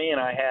out to me, and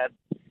I had,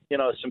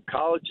 some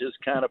colleges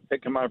kind of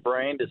picking my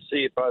brain to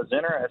see if I was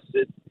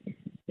interested.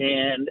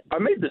 And I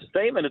made the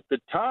statement at the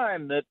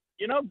time that,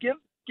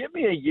 give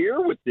me a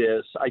year with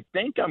this. I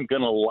think I'm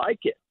going to like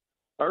it.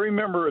 I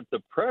remember at the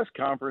press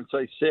conference,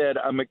 I said,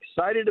 I'm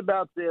excited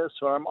about this,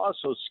 but I'm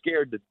also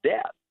scared to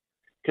death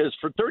because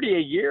for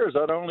 38 years,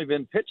 I'd only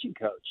been pitching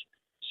coach.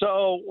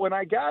 So when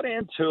I got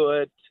into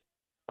it,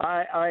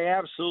 I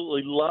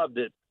absolutely loved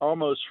it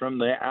almost from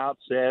the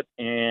outset,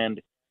 and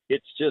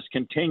it's just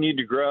continued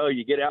to grow.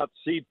 You get out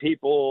to see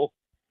people,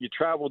 you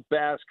travel with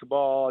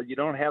basketball, you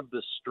don't have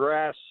the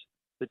stress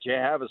that you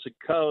have as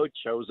a coach.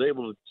 I was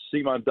able to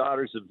see my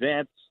daughter's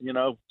events,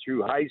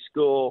 through high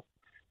school.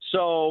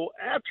 So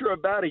after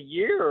about a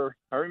year,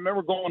 I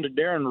remember going to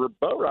Darren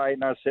Boatwright,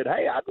 and I said,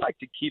 hey, I'd like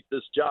to keep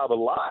this job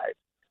alive.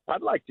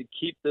 I'd like to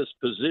keep this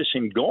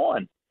position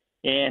going.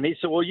 And he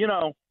said, well,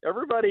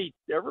 everybody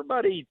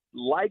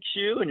likes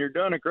you, and you're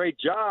doing a great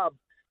job.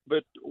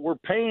 but we're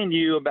paying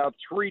you about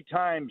 3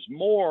 times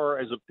more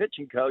as a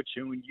pitching coach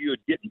than when you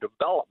would get in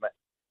development.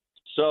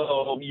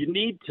 So you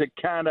need to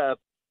kind of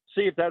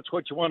see if that's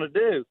what you want to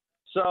do.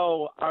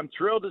 So I'm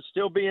thrilled to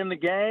still be in the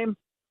game.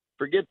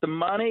 Forget the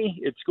money.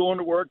 It's going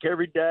to work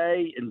every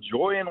day,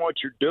 enjoying what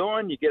you're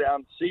doing. You get out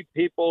and see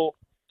people.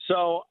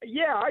 So,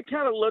 yeah, I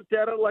kind of looked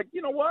at it like,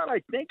 you know what,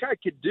 I think I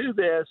could do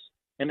this,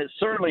 and it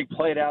certainly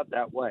played out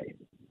that way.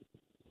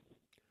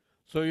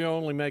 So you're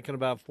only making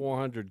about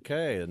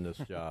 $400K in this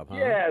job, huh?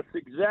 Yes,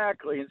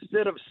 exactly.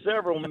 Instead of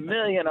several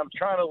million, I'm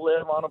trying to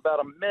live on about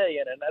 $1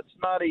 million, and that's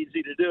not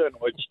easy to do in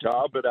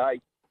Wichita. But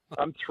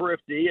I'm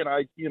thrifty, and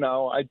I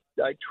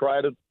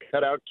try to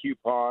cut out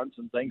coupons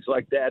and things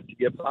like that to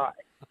get by.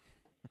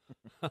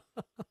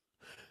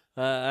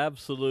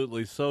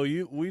 Absolutely. So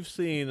we've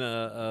seen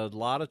a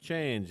lot of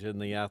change in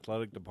the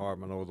athletic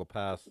department over the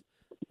past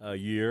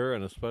year,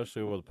 and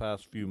especially over the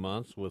past few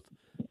months, with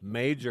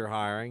major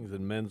hirings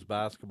in men's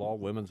basketball,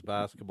 women's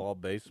basketball,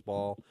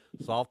 baseball,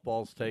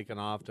 softball's taken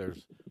off.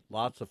 There's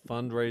lots of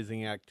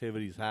fundraising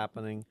activities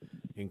happening,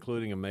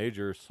 including a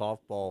major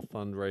softball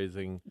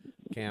fundraising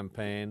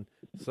campaign.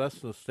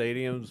 Cessna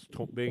Stadium's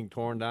being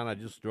torn down. I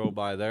just drove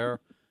by there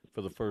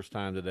for the first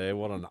time today.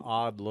 What an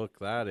odd look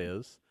that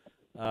is.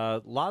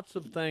 Lots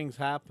of things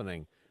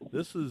happening.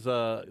 This has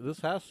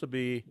to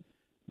be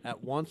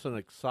at once an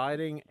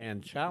exciting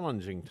and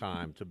challenging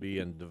time to be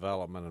in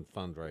development and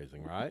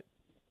fundraising, right?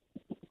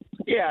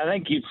 Yeah, I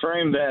think you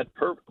framed that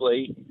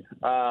perfectly.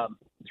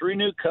 3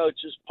 new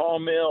coaches, Paul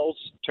Mills,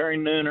 Terry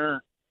Nooner,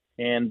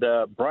 and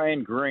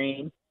Brian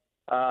Green.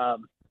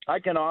 I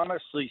can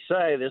honestly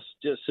say this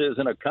just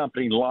isn't a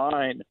company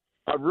line.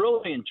 I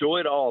really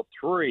enjoyed all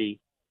 3.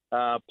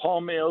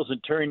 Paul Mills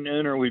and Terry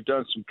Nooner, we've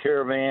done some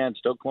caravans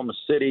to Oklahoma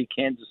City,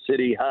 Kansas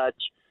City, Hutch.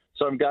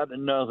 So I've gotten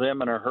to know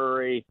them in a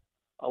hurry.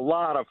 A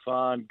lot of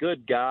fun,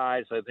 good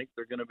guys. I think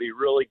they're going to be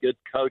really good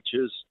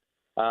coaches.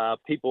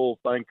 People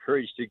I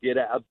encourage to get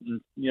out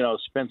and,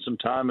 spend some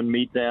time and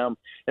meet them.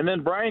 And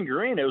then Brian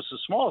Green, it was a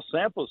small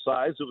sample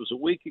size. It was a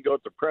week ago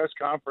at the press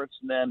conference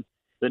and then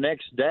the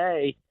next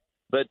day.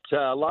 But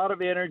a lot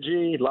of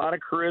energy, a lot of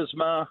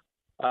charisma,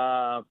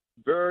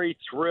 very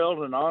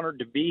thrilled and honored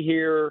to be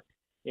here.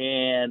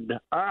 And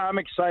I'm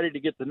excited to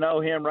get to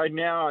know him. Right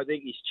now, I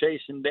think he's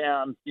chasing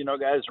down,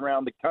 guys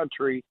around the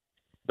country.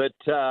 But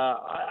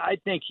I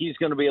think he's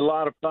going to be a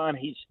lot of fun.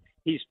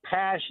 He's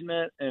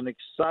passionate and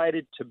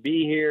excited to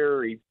be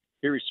here.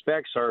 He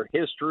respects our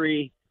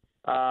history.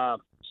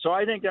 So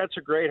I think that's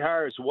a great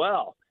hire as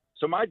well.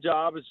 So my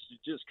job is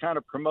to just kind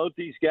of promote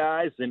these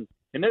guys. And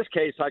in this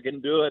case, I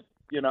can do it,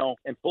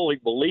 and fully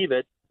believe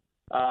it.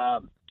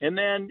 And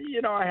then,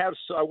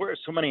 I wear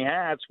so many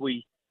hats.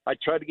 I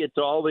try to get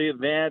to all the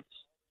events.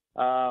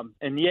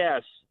 And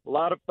yes, a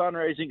lot of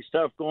fundraising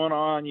stuff going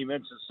on. You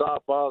mentioned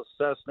softball,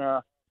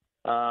 Cessna,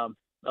 a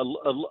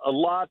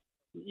lot,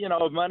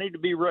 of money to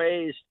be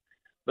raised.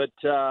 But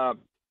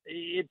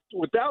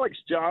with Alex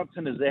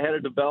Johnson as the head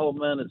of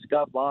development and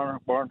Scott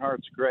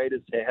Barnhart's great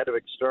as the head of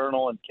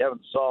external and Kevin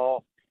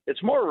Saul,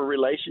 it's more of a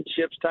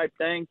relationships type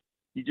thing.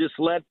 You just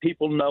let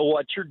people know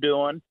what you're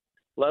doing,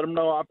 let them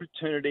know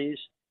opportunities,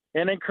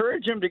 and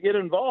encourage them to get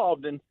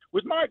involved. And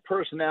with my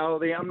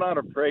personality, I'm not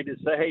afraid to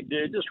say, hey,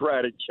 dude, just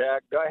write a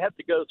check. Do I have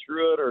to go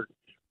through it,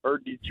 or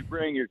did you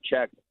bring your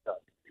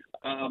checkbook?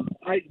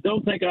 I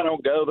don't think I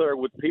don't go there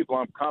with people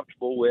I'm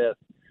comfortable with.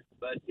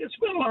 But it's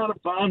been a lot of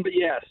fun. But,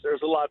 yes,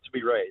 there's a lot to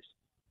be raised.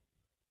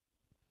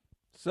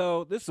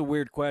 So this is a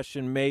weird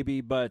question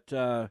maybe, but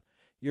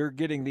you're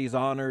getting these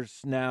honors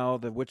now,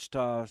 the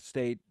Wichita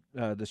State,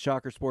 the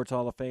Shocker Sports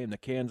Hall of Fame, the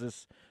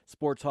Kansas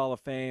Sports Hall of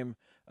Fame.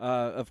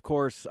 Of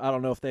course, I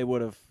don't know if they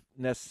would have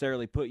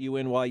necessarily put you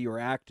in while you were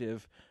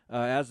active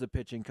as the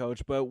pitching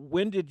coach, but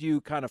when did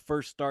you kind of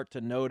first start to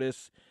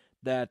notice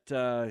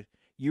that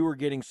you were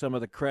getting some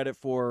of the credit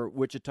for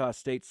Wichita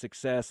State's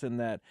success and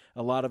that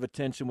a lot of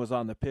attention was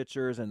on the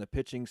pitchers and the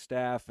pitching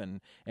staff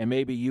and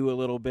maybe you a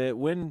little bit?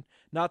 When,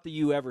 not that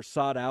you ever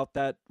sought out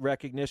that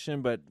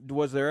recognition, but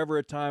was there ever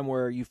a time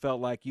where you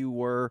felt like you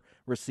were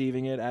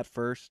receiving it at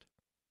first?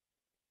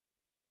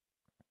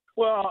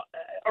 Well,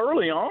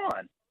 early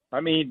on. I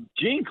mean,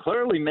 Gene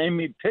clearly made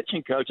me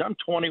pitching coach. I'm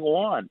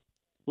 21,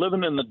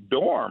 living in the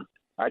dorm.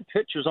 I had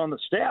pitchers on the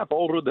staff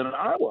older than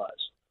I was.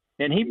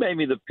 And he made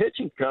me the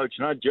pitching coach,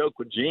 and I joke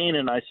with Gene,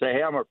 and I say,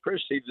 hey, I'm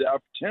appreciative of the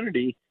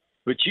opportunity,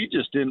 but you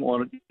just didn't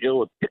want to deal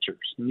with pitchers,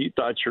 and you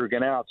thought you were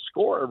going to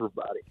outscore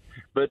everybody.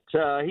 But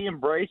he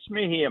embraced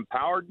me. He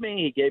empowered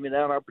me. He gave me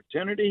that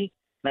opportunity.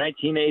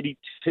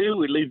 1982,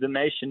 we lead the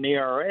nation in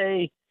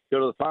ERA, go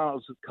to the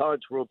finals of the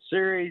College World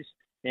Series,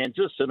 and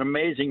just an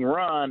amazing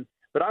run.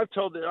 But I've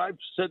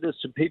said this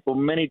to people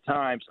many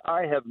times.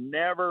 I have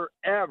never,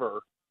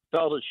 ever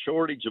felt a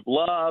shortage of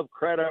love,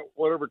 credit,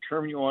 whatever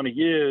term you want to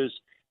use,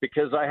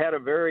 because I had a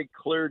very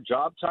clear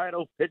job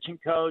title, pitching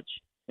coach.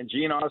 And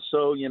Gene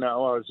also, I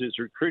was his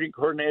recruiting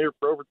coordinator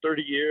for over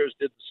 30 years,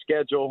 did the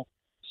schedule.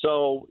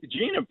 So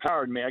Gene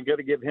empowered me. I got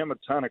to give him a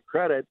ton of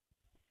credit.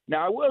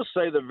 Now, I will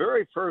say the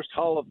very first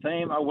Hall of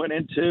Fame I went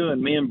into,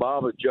 and me and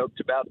Bob have joked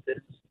about this,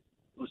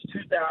 was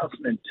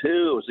 2002.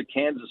 It was the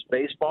Kansas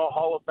Baseball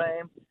Hall of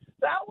Fame.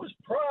 That was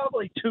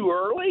probably too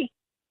early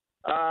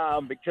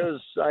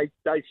because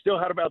I still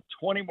had about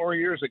 20 more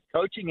years of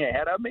coaching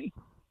ahead of me.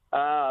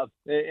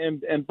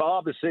 And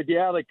Bob has said,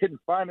 yeah, they couldn't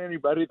find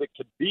anybody that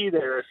could be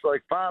there. So I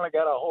finally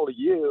got a hold of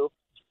you,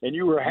 and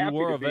you were happy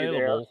to available. Be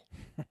there.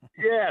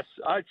 Yes,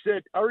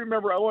 I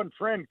remember one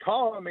friend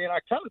calling me, and I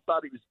kind of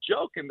thought he was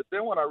joking, but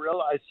then when I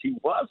realized he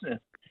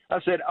wasn't, I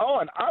said, oh,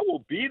 and I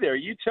will be there.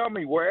 You tell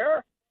me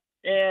where.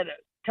 And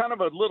kind of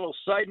a little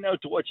side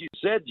note to what you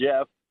said,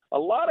 Jeff, a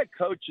lot of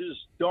coaches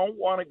don't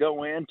want to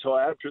go in until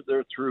after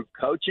they're through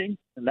coaching,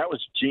 and that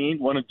was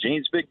one of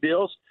Gene's big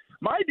deals.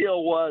 My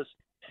deal was,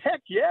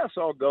 heck yes,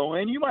 I'll go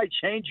in. You might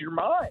change your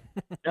mind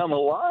down the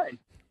line.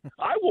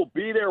 I will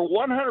be there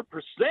 100%.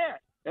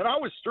 And I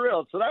was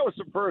thrilled. So that was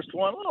the first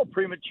one, a little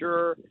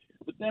premature.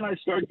 But then I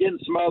started getting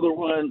some other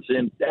ones.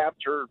 And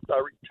after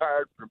I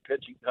retired from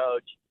pitching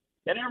coach,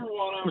 and every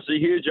one of them was a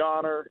huge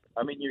honor.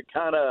 I mean, you're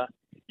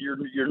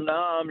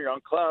numb. You're on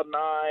cloud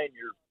nine.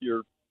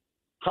 You're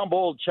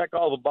humbled, check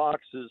all the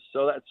boxes.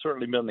 So that's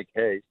certainly been the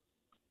case.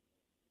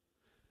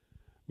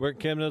 Brent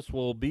Kemnitz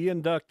will be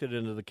inducted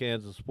into the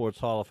Kansas Sports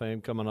Hall of Fame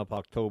coming up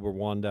October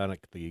 1 down at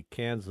the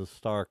Kansas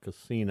Star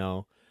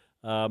Casino.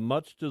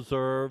 Much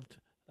deserved.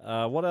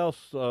 What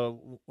else?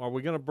 Are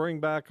we going to bring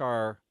back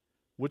our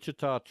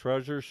Wichita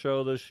Treasure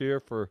show this year?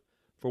 For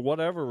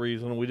whatever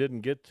reason, we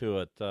didn't get to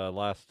it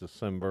last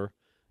December,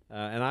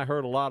 and I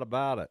heard a lot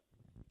about it.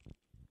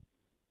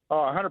 Oh,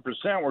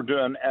 100% we're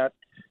doing it.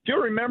 If you'll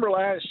remember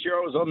last year,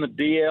 I was on the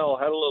DL,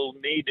 had a little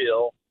knee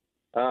deal.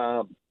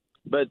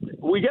 But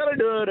we got to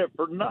do it if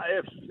for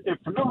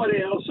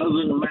nobody else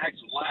other than Max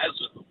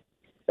Lazo.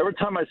 Every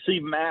time I see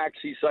Max,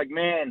 he's like,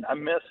 man, I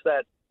missed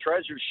that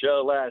Treasure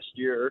show last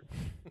year.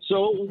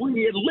 So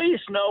we at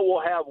least know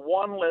we'll have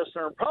one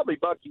listener, and probably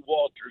Bucky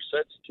Walters,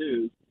 that's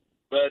two.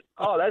 But,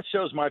 that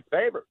show's my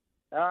favorite.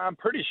 I'm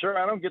pretty sure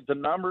I don't get the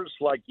numbers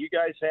like you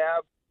guys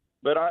have,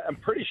 but I'm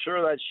pretty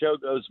sure that show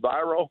goes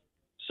viral.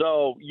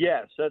 So,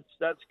 yes,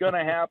 that's going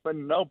to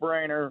happen.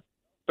 No-brainer.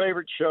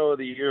 Favorite show of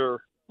the year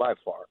by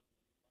far.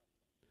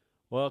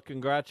 Well,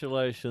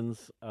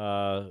 congratulations.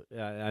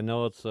 I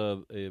know it's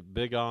a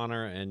big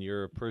honor, and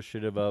you're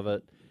appreciative of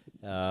it.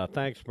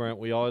 Thanks, Brent.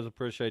 We always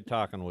appreciate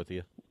talking with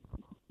you.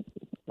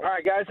 All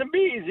right, guys, and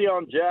be easy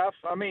on Jeff.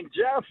 I mean,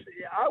 Jeff,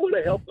 I would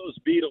have helped those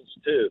Beatles,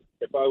 too,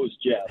 if I was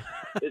Jeff.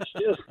 It's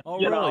just,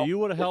 really? You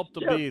would have helped the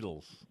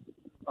Beatles?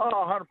 Oh,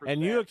 100%.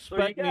 And you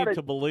expect me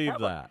to believe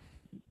that?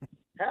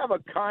 Have a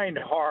kind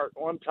heart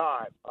one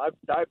time.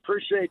 I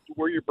appreciate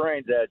where your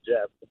brain's at,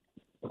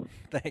 Jeff.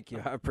 Thank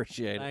you. I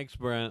appreciate it. Thanks,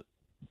 Brent.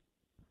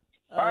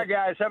 All right,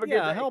 guys, have a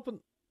good day.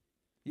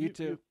 You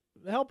too.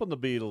 Helping the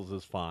Beatles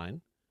is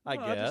fine. I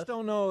guess. I just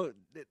don't know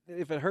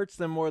if it hurts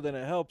them more than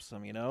it helps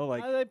them,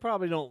 Like they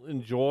probably don't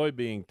enjoy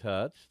being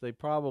touched. They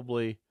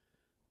probably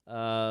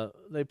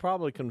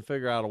can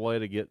figure out a way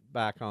to get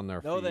back on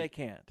their feet. No, they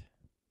can't.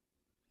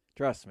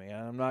 Trust me.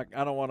 I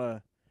don't want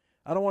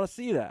to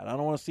see that. I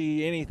don't want to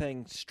see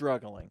anything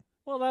struggling.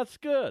 Well, that's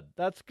good.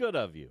 That's good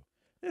of you.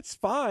 It's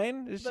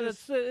fine.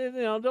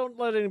 Don't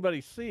let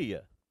anybody see you.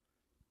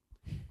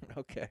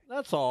 Okay.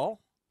 That's all.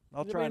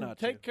 I'll try not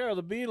to. Take care of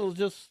the Beatles.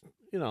 Just,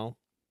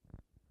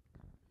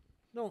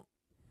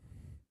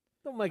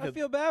 Don't make I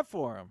feel bad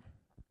for him.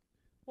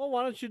 Well,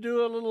 why don't you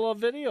do a little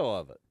video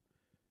of it?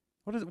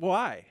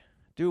 Why?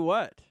 Do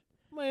what?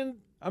 Man,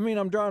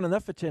 I'm drawing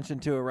enough attention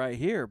to it right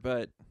here,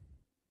 but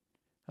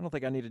I don't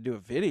think I need to do a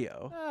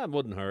video. It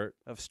wouldn't hurt.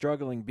 Of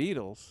struggling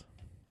Beatles.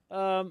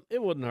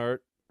 It wouldn't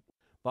hurt.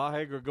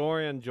 Vahe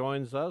Gregorian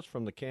joins us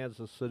from the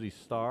Kansas City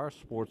Star,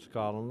 sports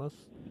columnist.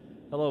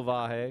 Hello,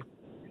 Vahe.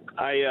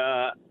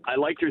 I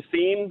like your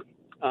theme.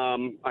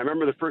 I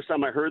remember the first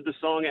time I heard the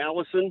song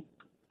Allison.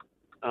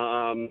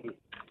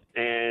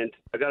 And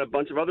I got a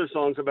bunch of other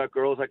songs about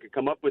girls I could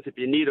come up with if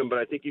you need them, but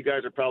I think you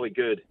guys are probably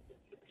good.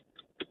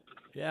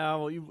 Yeah,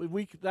 well,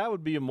 that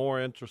would be a more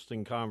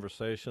interesting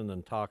conversation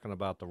than talking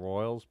about the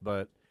Royals,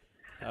 but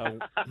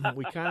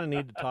we kind of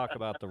need to talk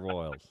about the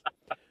Royals.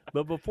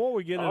 But before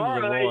we get into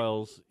the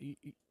Royals,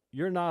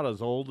 you're not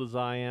as old as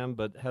I am,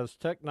 but has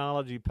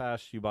technology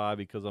passed you by?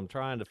 Because I'm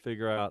trying to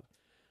figure out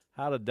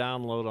how to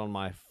download on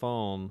my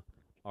phone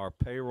our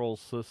payroll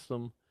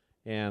system.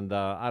 And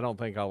I don't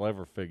think I'll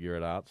ever figure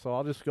it out, so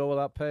I'll just go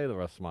without pay the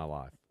rest of my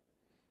life.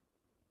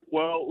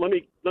 Well, let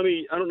me.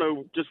 I don't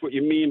know just what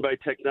you mean by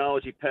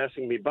technology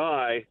passing me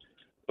by,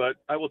 but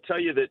I will tell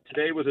you that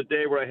today was a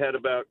day where I had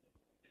about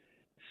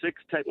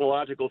 6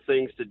 technological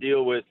things to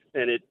deal with,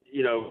 and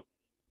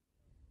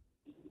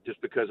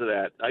just because of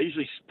that. I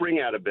usually spring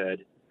out of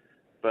bed,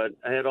 but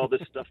I had all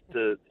this stuff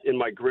in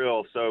my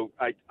grill, so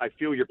I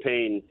feel your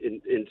pain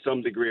in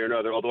some degree or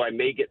another, although I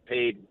may get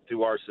paid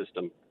through our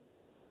system.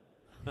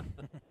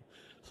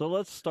 So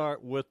let's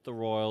start with the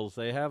Royals.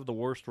 They have the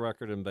worst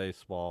record in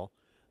baseball.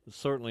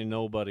 Certainly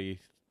nobody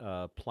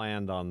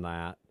planned on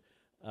that.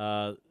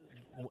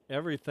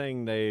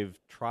 Everything they've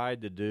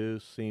tried to do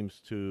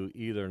seems to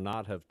either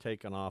not have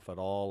taken off at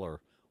all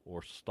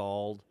or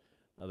stalled.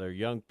 Their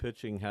young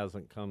pitching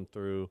hasn't come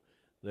through.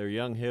 Their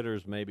young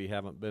hitters maybe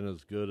haven't been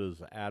as good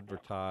as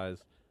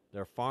advertised.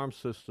 Their farm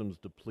system's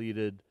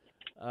depleted.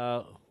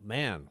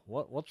 Man,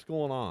 what's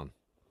going on?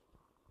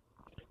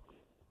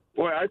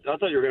 Boy, I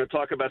thought you were going to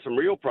talk about some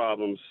real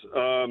problems.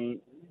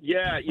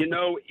 Yeah,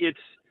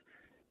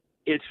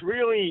 it's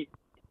really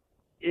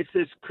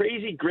this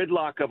crazy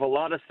gridlock of a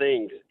lot of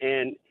things,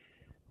 and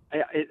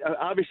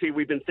obviously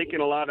we've been thinking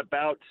a lot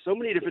about so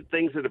many different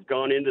things that have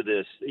gone into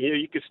this.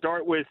 You could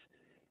start with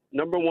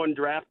number one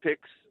draft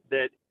picks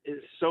that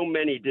so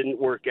many didn't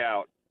work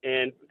out,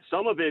 and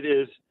some of it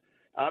is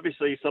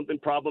obviously something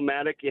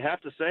problematic, you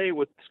have to say,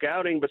 with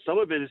scouting, but some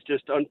of it is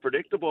just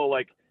unpredictable.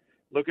 Like,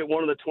 look at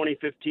one of the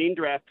 2015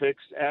 draft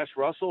picks, Ash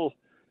Russell.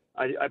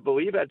 I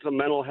believe had some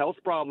mental health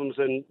problems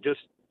and just,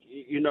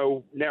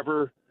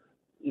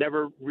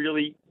 never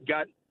really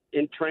got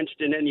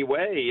entrenched in any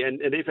way. And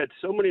they've had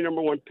so many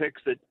number one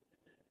picks that,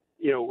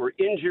 were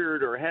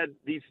injured or had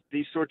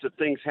these sorts of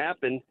things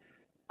happen.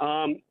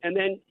 And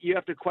then you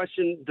have to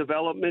question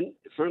development,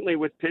 certainly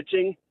with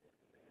pitching.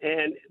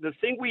 And the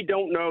thing we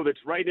don't know that's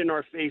right in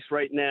our face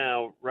right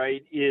now,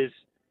 right, is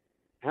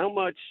how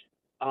much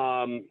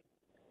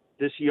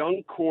this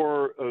young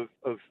core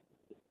of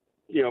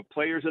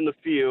players in the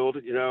field,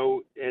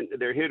 and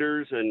their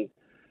hitters, and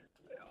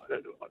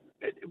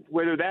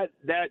whether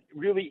that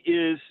really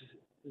is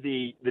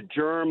the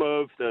germ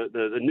of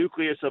the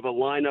nucleus of a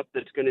lineup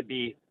that's going to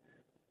be,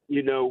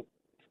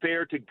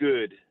 fair to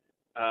good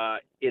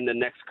in the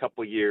next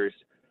couple of years.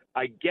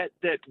 I get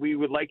that we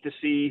would like to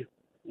see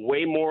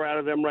way more out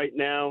of them right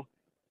now.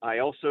 I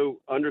also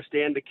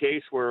understand the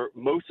case where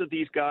most of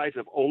these guys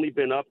have only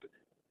been up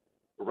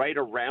right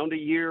around a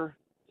year,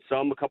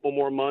 some a couple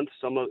more months,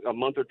 some a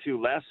month or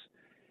two less.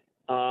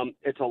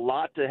 It's a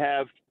lot to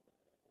have,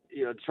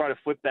 try to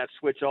flip that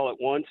switch all at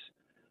once.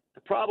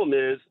 The problem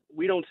is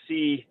we don't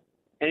see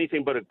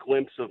anything but a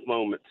glimpse of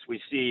moments.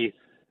 We see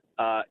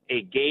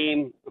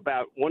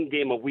about one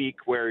game a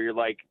week where you're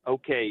like,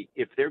 okay,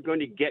 if they're going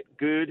to get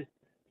good, if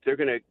they're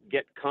going to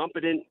get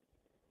competent,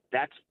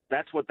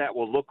 that's what that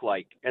will look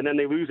like. And then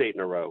they lose 8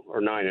 in a row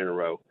or 9 in a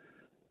row.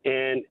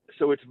 And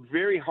so it's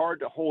very hard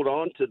to hold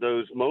on to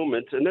those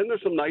moments. And then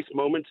there's some nice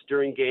moments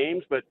during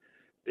games, but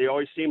they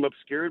always seem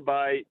obscured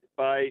by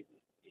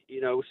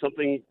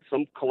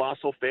some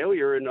colossal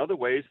failure in other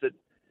ways that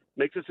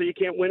makes it so you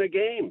can't win a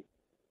game.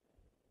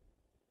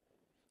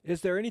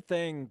 Is there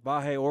anything,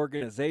 Vahe,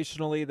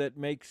 organizationally that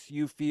makes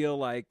you feel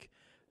like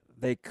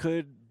they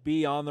could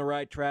be on the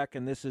right track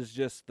and this is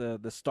just the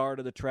start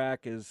of the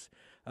track? Is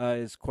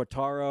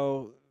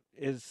Quattaro,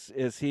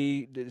 is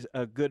he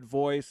a good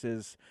voice?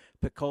 Is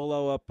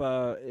Piccolo up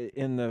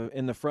in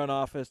the front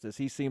office? Does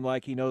he seem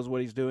like he knows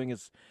what he's doing?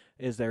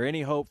 Is there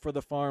any hope for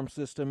the farm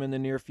system in the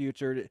near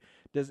future?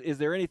 Is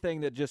there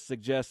anything that just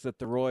suggests that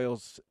the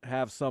Royals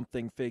have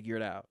something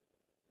figured out?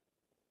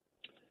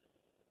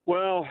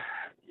 Well,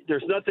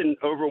 there's nothing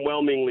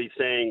overwhelmingly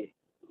saying,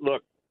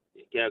 look,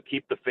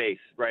 keep the faith,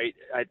 right?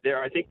 I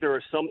think there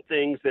are some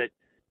things that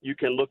you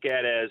can look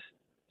at as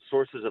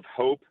sources of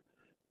hope.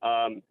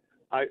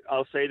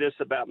 I'll say this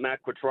about Matt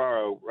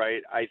Quatraro,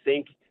 right? I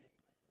think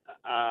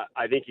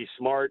he's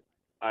smart.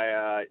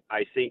 I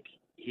think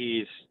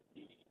he's,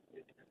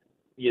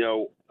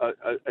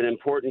 an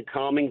important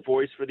calming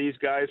voice for these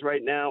guys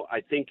right now.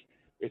 I think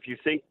if you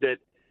think that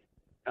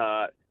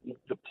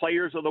the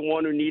players are the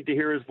one who need to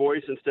hear his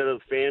voice instead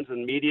of fans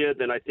and media,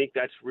 then I think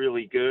that's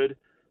really good.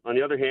 On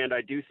the other hand,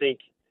 I do think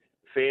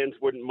fans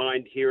wouldn't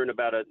mind hearing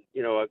about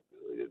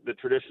the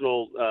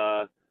traditional,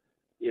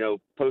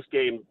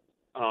 post-game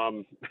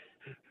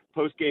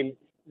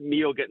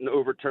meal getting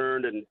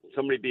overturned and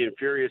somebody being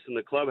furious in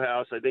the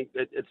clubhouse. I think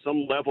at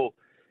some level,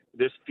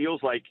 this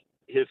feels like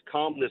his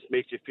calmness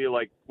makes you feel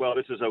like, well,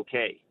 this is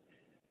okay,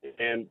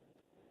 and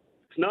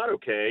it's not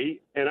okay.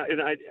 And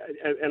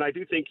I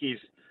do think he's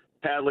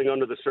paddling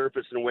under the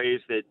surface in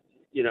ways that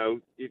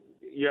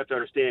you have to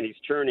understand he's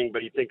churning,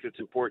 but he thinks it's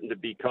important to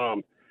be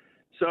calm.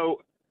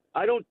 So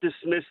I don't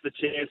dismiss the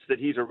chance that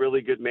he's a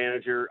really good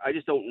manager. I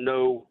just don't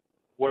know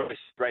what I see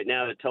right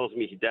now that tells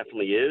me he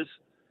definitely is.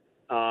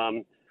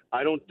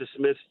 I don't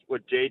dismiss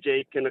what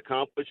JJ can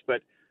accomplish,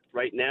 but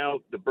right now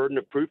the burden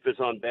of proof is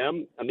on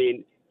them. I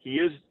mean, he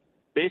is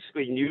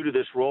basically new to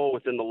this role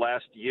within the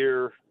last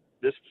year,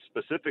 this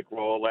specific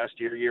role, last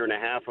year and a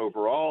half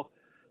overall,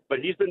 but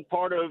he's been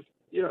part of,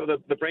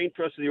 the brain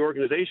trust of the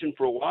organization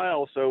for a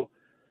while. So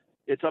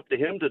it's up to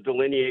him to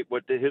delineate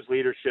what his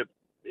leadership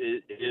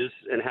is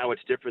and how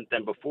it's different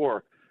than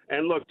before.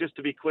 And look, just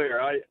to be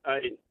clear,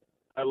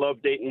 I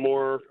love Dayton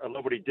Moore. I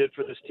love what he did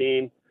for this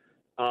team.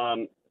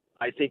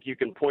 I think you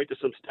can point to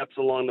some steps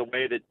along the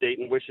way that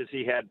Dayton wishes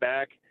he had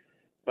back.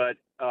 But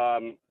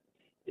I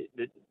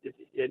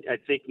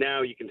think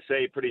now you can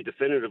say pretty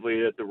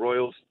definitively that the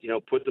Royals,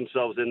 put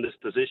themselves in this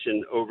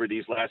position over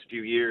these last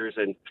few years.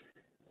 And,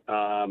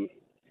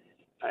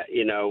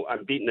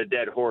 I'm beating a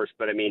dead horse,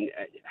 but I mean,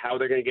 how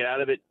they're going to get out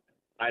of it,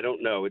 I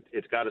don't know.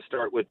 It's got to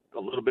start with a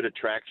little bit of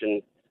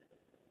traction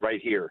right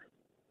here.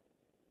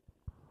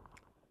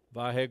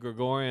 Vahe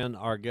Gregorian,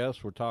 our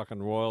guest. We're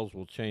talking Royals.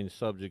 We'll change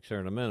subjects here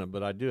in a minute,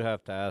 but I do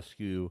have to ask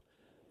you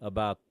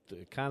about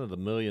kind of the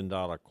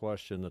million-dollar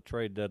question. The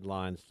trade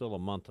deadline's still a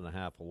month and a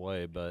half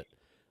away, but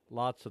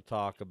lots of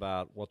talk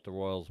about what the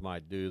Royals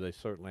might do. They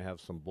certainly have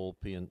some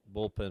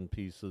bullpen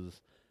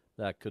pieces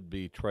that could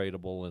be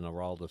tradable in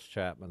Aroldis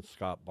Chapman,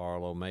 Scott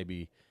Barlow,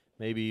 maybe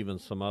even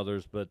some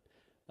others. But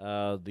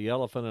the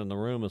elephant in the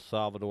room is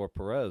Salvador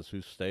Perez,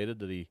 who stated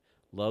that he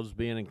loves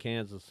being in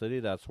Kansas City.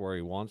 That's where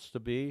he wants to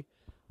be.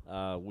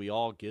 We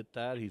all get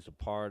that. He's a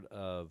part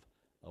of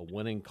a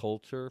winning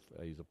culture.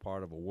 He's a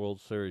part of a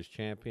World Series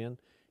champion.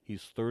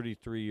 He's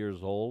 33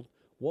 years old.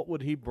 What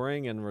would he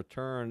bring in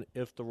return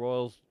if the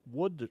Royals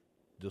would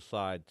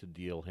decide to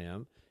deal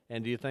him?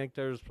 And do you think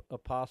there's a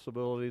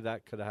possibility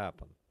that could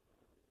happen?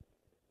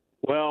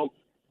 Well,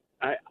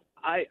 I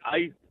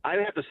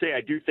have to say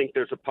I do think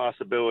there's a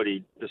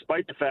possibility,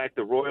 despite the fact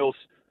the Royals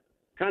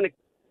kind of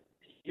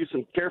used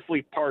some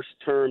carefully parsed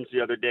terms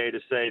the other day to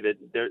say that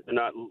they're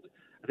not.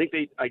 I think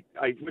I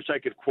wish I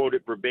could quote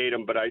it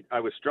verbatim, but I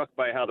was struck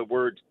by how the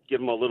words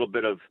give them a little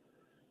bit of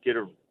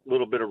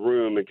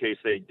room in case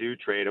they do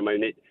trade him. I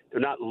mean,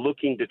 they're not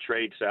looking to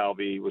trade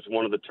Salvi was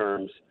one of the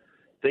terms.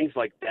 Things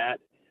like that.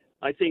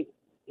 I think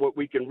what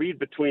we can read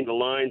between the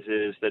lines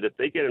is that if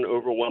they get an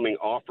overwhelming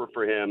offer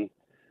for him,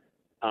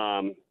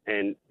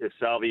 and if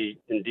Salvi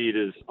indeed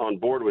is on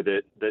board with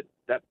it,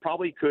 that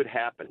probably could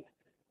happen.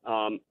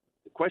 The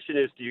question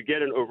is, do you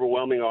get an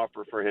overwhelming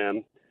offer for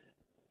him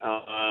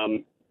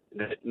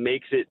that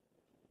makes it,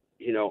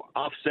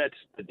 offsets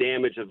the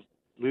damage of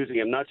losing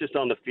him, not just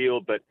on the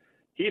field, but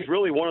he's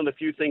really one of the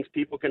few things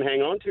people can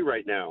hang on to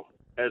right now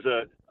as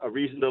a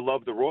reason to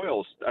love the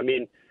Royals. I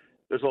mean,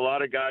 there's a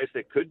lot of guys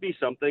that could be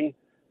something,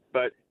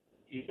 but,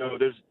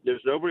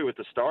 there's nobody with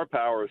the star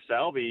power of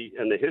Salvi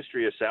and the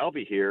history of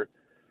Salvi here.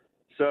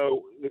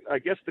 So I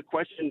guess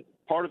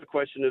part of the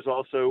question is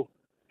also,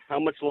 how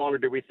much longer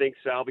do we think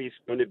Salvi's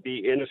going to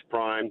be in his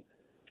prime?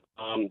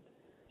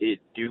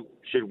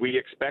 Should we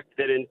expect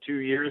that in 2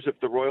 years, if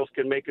the Royals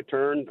can make a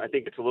turn? I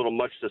think it's a little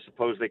much to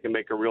suppose they can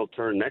make a real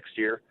turn next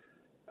year.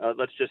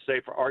 Let's just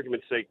say, for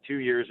argument's sake, 2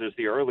 years is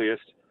the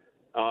earliest.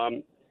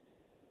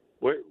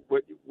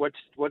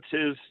 What's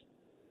his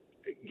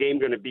game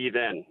going to be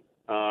then?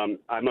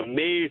 I'm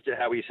amazed at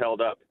how he's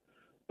held up,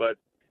 but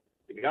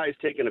the guy's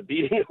taken a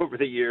beating over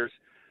the years,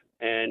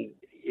 and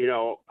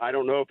I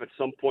don't know if at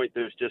some point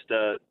there's just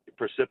a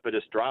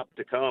precipitous drop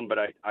to come, but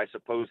I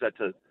suppose that's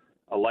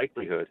a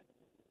likelihood.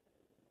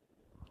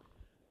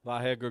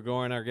 Vahe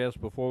Gregorian, our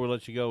guest. Before we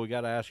let you go, we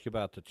got to ask you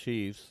about the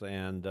Chiefs,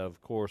 and of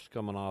course,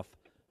 coming off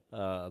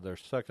their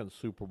second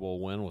Super Bowl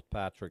win with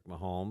Patrick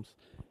Mahomes,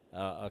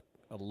 a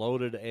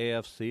loaded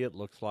AFC. It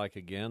looks like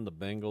again the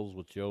Bengals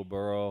with Joe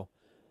Burrow.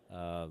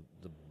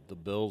 The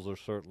Bills are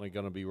certainly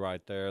going to be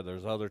right there.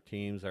 There's other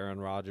teams, Aaron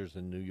Rodgers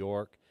in New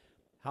York.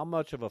 How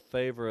much of a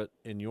favorite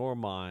in your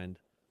mind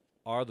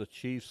are the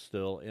Chiefs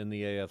still in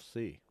the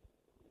AFC?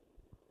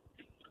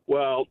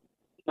 Well,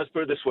 let's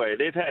put it this way.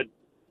 They've had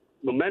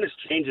momentous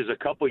changes a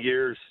couple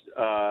years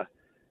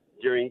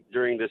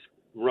during this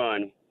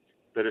run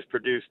that has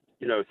produced,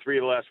 3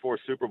 of the last 4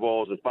 Super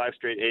Bowls and 5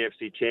 straight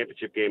AFC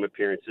Championship game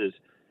appearances.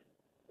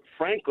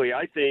 Frankly,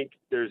 I think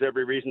there's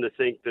every reason to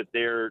think that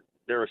they're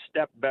a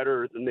step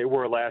better than they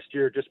were last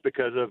year, just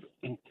because of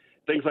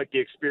things like the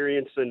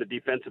experience and the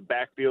defensive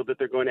backfield that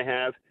they're going to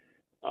have.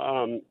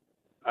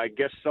 I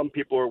guess some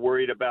people are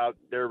worried about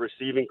their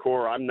receiving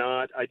core. I'm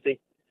not. I think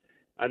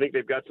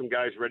they've got some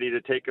guys ready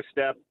to take a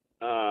step.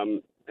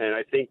 And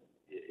I think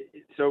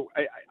so.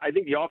 I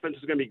think the offense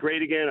is going to be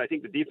great again. I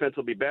think the defense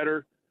will be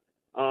better.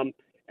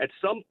 At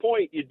some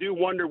point, you do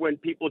wonder when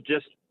people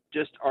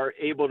just are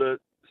able to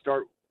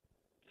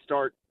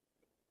start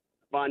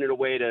finding a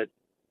way to,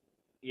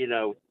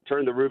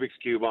 turn the Rubik's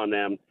Cube on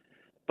them.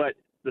 But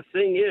the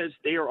thing is,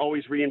 they are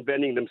always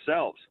reinventing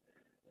themselves.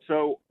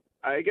 So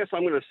I guess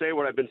I'm going to say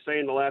what I've been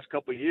saying the last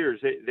couple of years.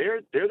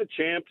 They're the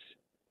champs.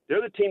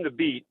 They're the team to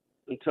beat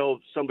until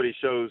somebody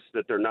shows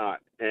that they're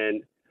not.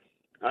 And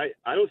I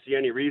don't see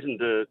any reason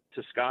to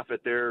scoff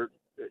at their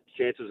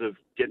chances of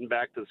getting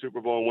back to the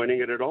Super Bowl and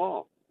winning it at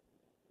all.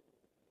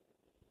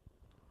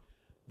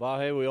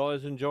 Vahe, we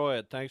always enjoy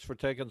it. Thanks for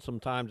taking some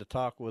time to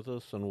talk with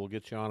us, and we'll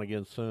get you on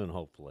again soon,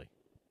 hopefully.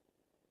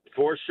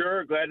 For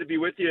sure. Glad to be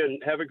with you,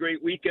 and have a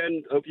great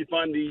weekend. Hope you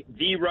find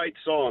the right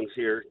songs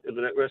here in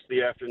the rest of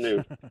the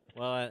afternoon.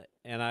 Well,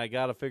 and I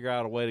got to figure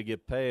out a way to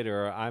get paid,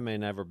 or I may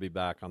never be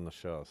back on the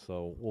show.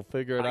 So we'll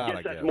figure it out,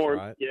 I guess,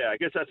 right? Yeah, I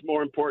guess that's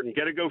more important.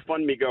 Get a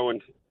GoFundMe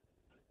going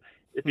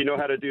if you know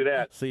how to do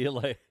that. See you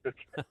later.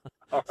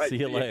 All right, see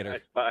you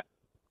later. Bye.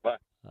 Bye.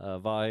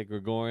 Vahe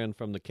Gregorian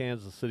from the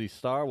Kansas City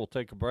Star. We'll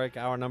take a break.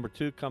 Hour number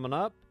 2 coming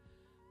up.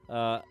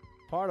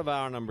 Part of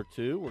hour number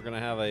 2, we're going to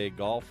have a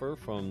golfer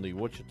from the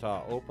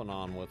Wichita Open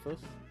on with us.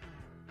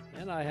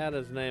 And I had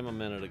his name a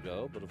minute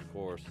ago, but of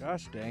course.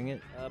 Gosh dang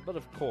it. But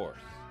of course.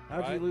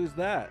 How'd you lose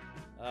that?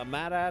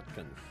 Matt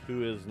Atkins,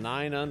 who is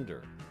 9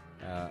 under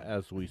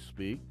as we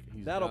speak.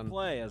 That'll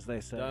play, as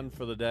they say. Done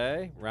for the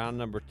day. Round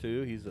number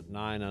 2, he's at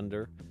 9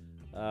 under.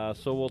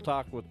 So we'll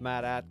talk with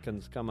Matt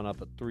Atkins coming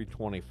up at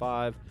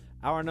 3:25.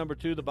 Hour number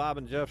 2, the Bob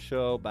and Jeff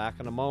Show. Back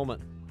in a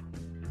moment.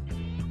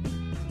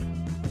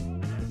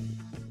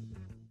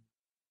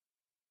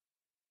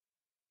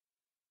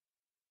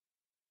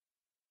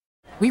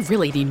 We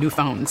really need new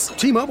phones.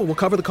 T-Mobile will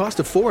cover the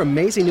cost of 4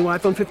 amazing new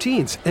iPhone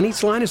 15s, and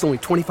each line is only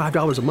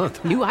 $25 a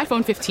month. New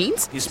iPhone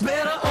 15s? It's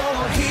better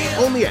over here.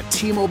 Only at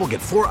T-Mobile,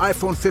 get 4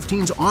 iPhone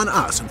 15s on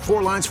us and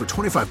 4 lines for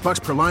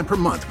 $25 per line per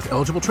month with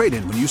eligible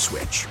trade-in when you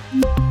switch.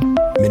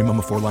 Minimum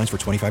of 4 lines for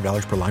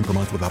 $25 per line per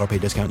month with autopay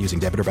discount using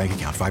debit or bank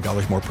account.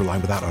 $5 more per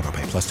line without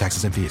autopay, plus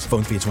taxes and fees.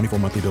 Phone fee at 24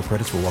 monthly bill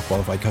credits for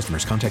well-qualified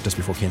customers. Contact us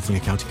before canceling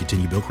account to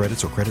continue bill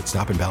credits or credit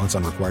stop and balance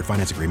on required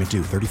finance agreement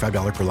due.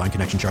 $35 per line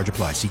connection charge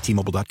applies. See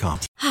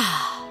T-Mobile.com.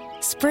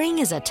 Spring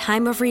is a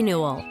time of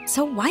renewal,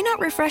 so why not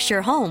refresh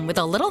your home with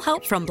a little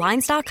help from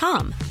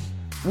Blinds.com?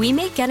 We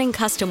make getting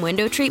custom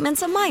window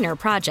treatments a minor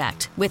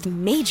project with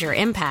major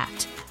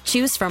impact.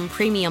 Choose from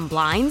premium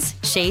blinds,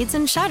 shades,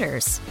 and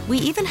shutters. We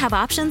even have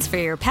options for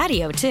your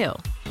patio, too.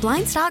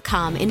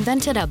 Blinds.com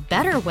invented a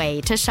better way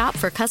to shop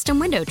for custom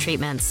window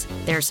treatments.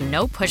 There's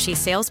no pushy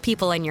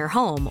salespeople in your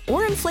home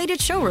or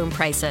inflated showroom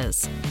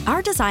prices.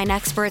 Our design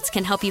experts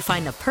can help you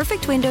find the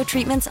perfect window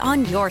treatments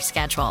on your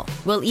schedule.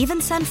 We'll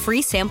even send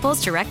free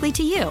samples directly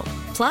to you.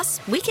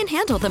 Plus, we can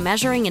handle the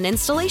measuring and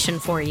installation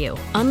for you.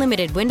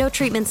 Unlimited window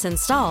treatments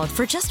installed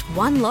for just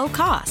one low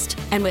cost.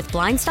 And with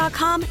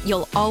Blinds.com,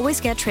 you'll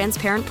always get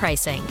transparent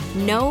pricing.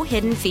 No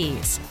hidden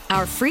fees.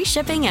 Our free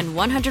shipping and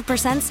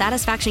 100%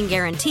 satisfaction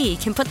guarantee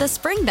can put the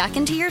spring back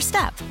into your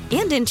step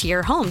and into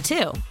your home,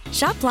 too.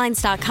 Shop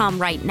Blinds.com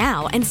right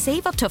now and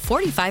save up to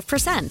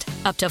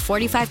 45%. Up to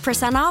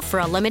 45% off for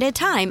a limited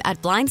time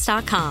at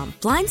Blinds.com.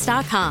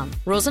 Blinds.com.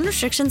 Rules and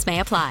restrictions may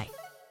apply.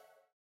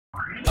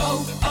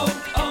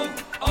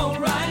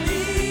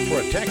 O'Reilly.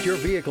 Protect your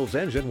vehicle's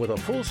engine with a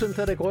full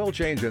synthetic oil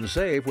change and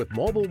save with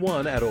Mobile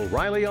One at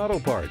O'Reilly Auto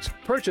Parts.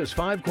 Purchase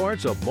 5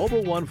 quarts of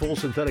Mobile One full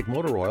synthetic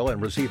motor oil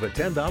and receive a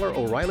 $10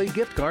 O'Reilly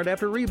gift card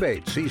after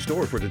rebate. See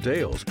store for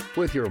details.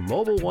 With your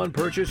Mobile One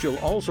purchase, you'll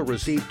also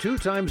receive 2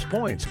 times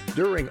points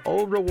during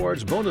O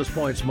Rewards Bonus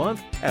Points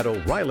Month at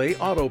O'Reilly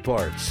Auto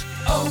Parts.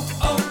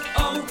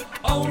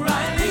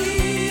 O'Reilly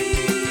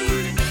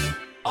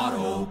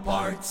Auto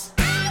Parts.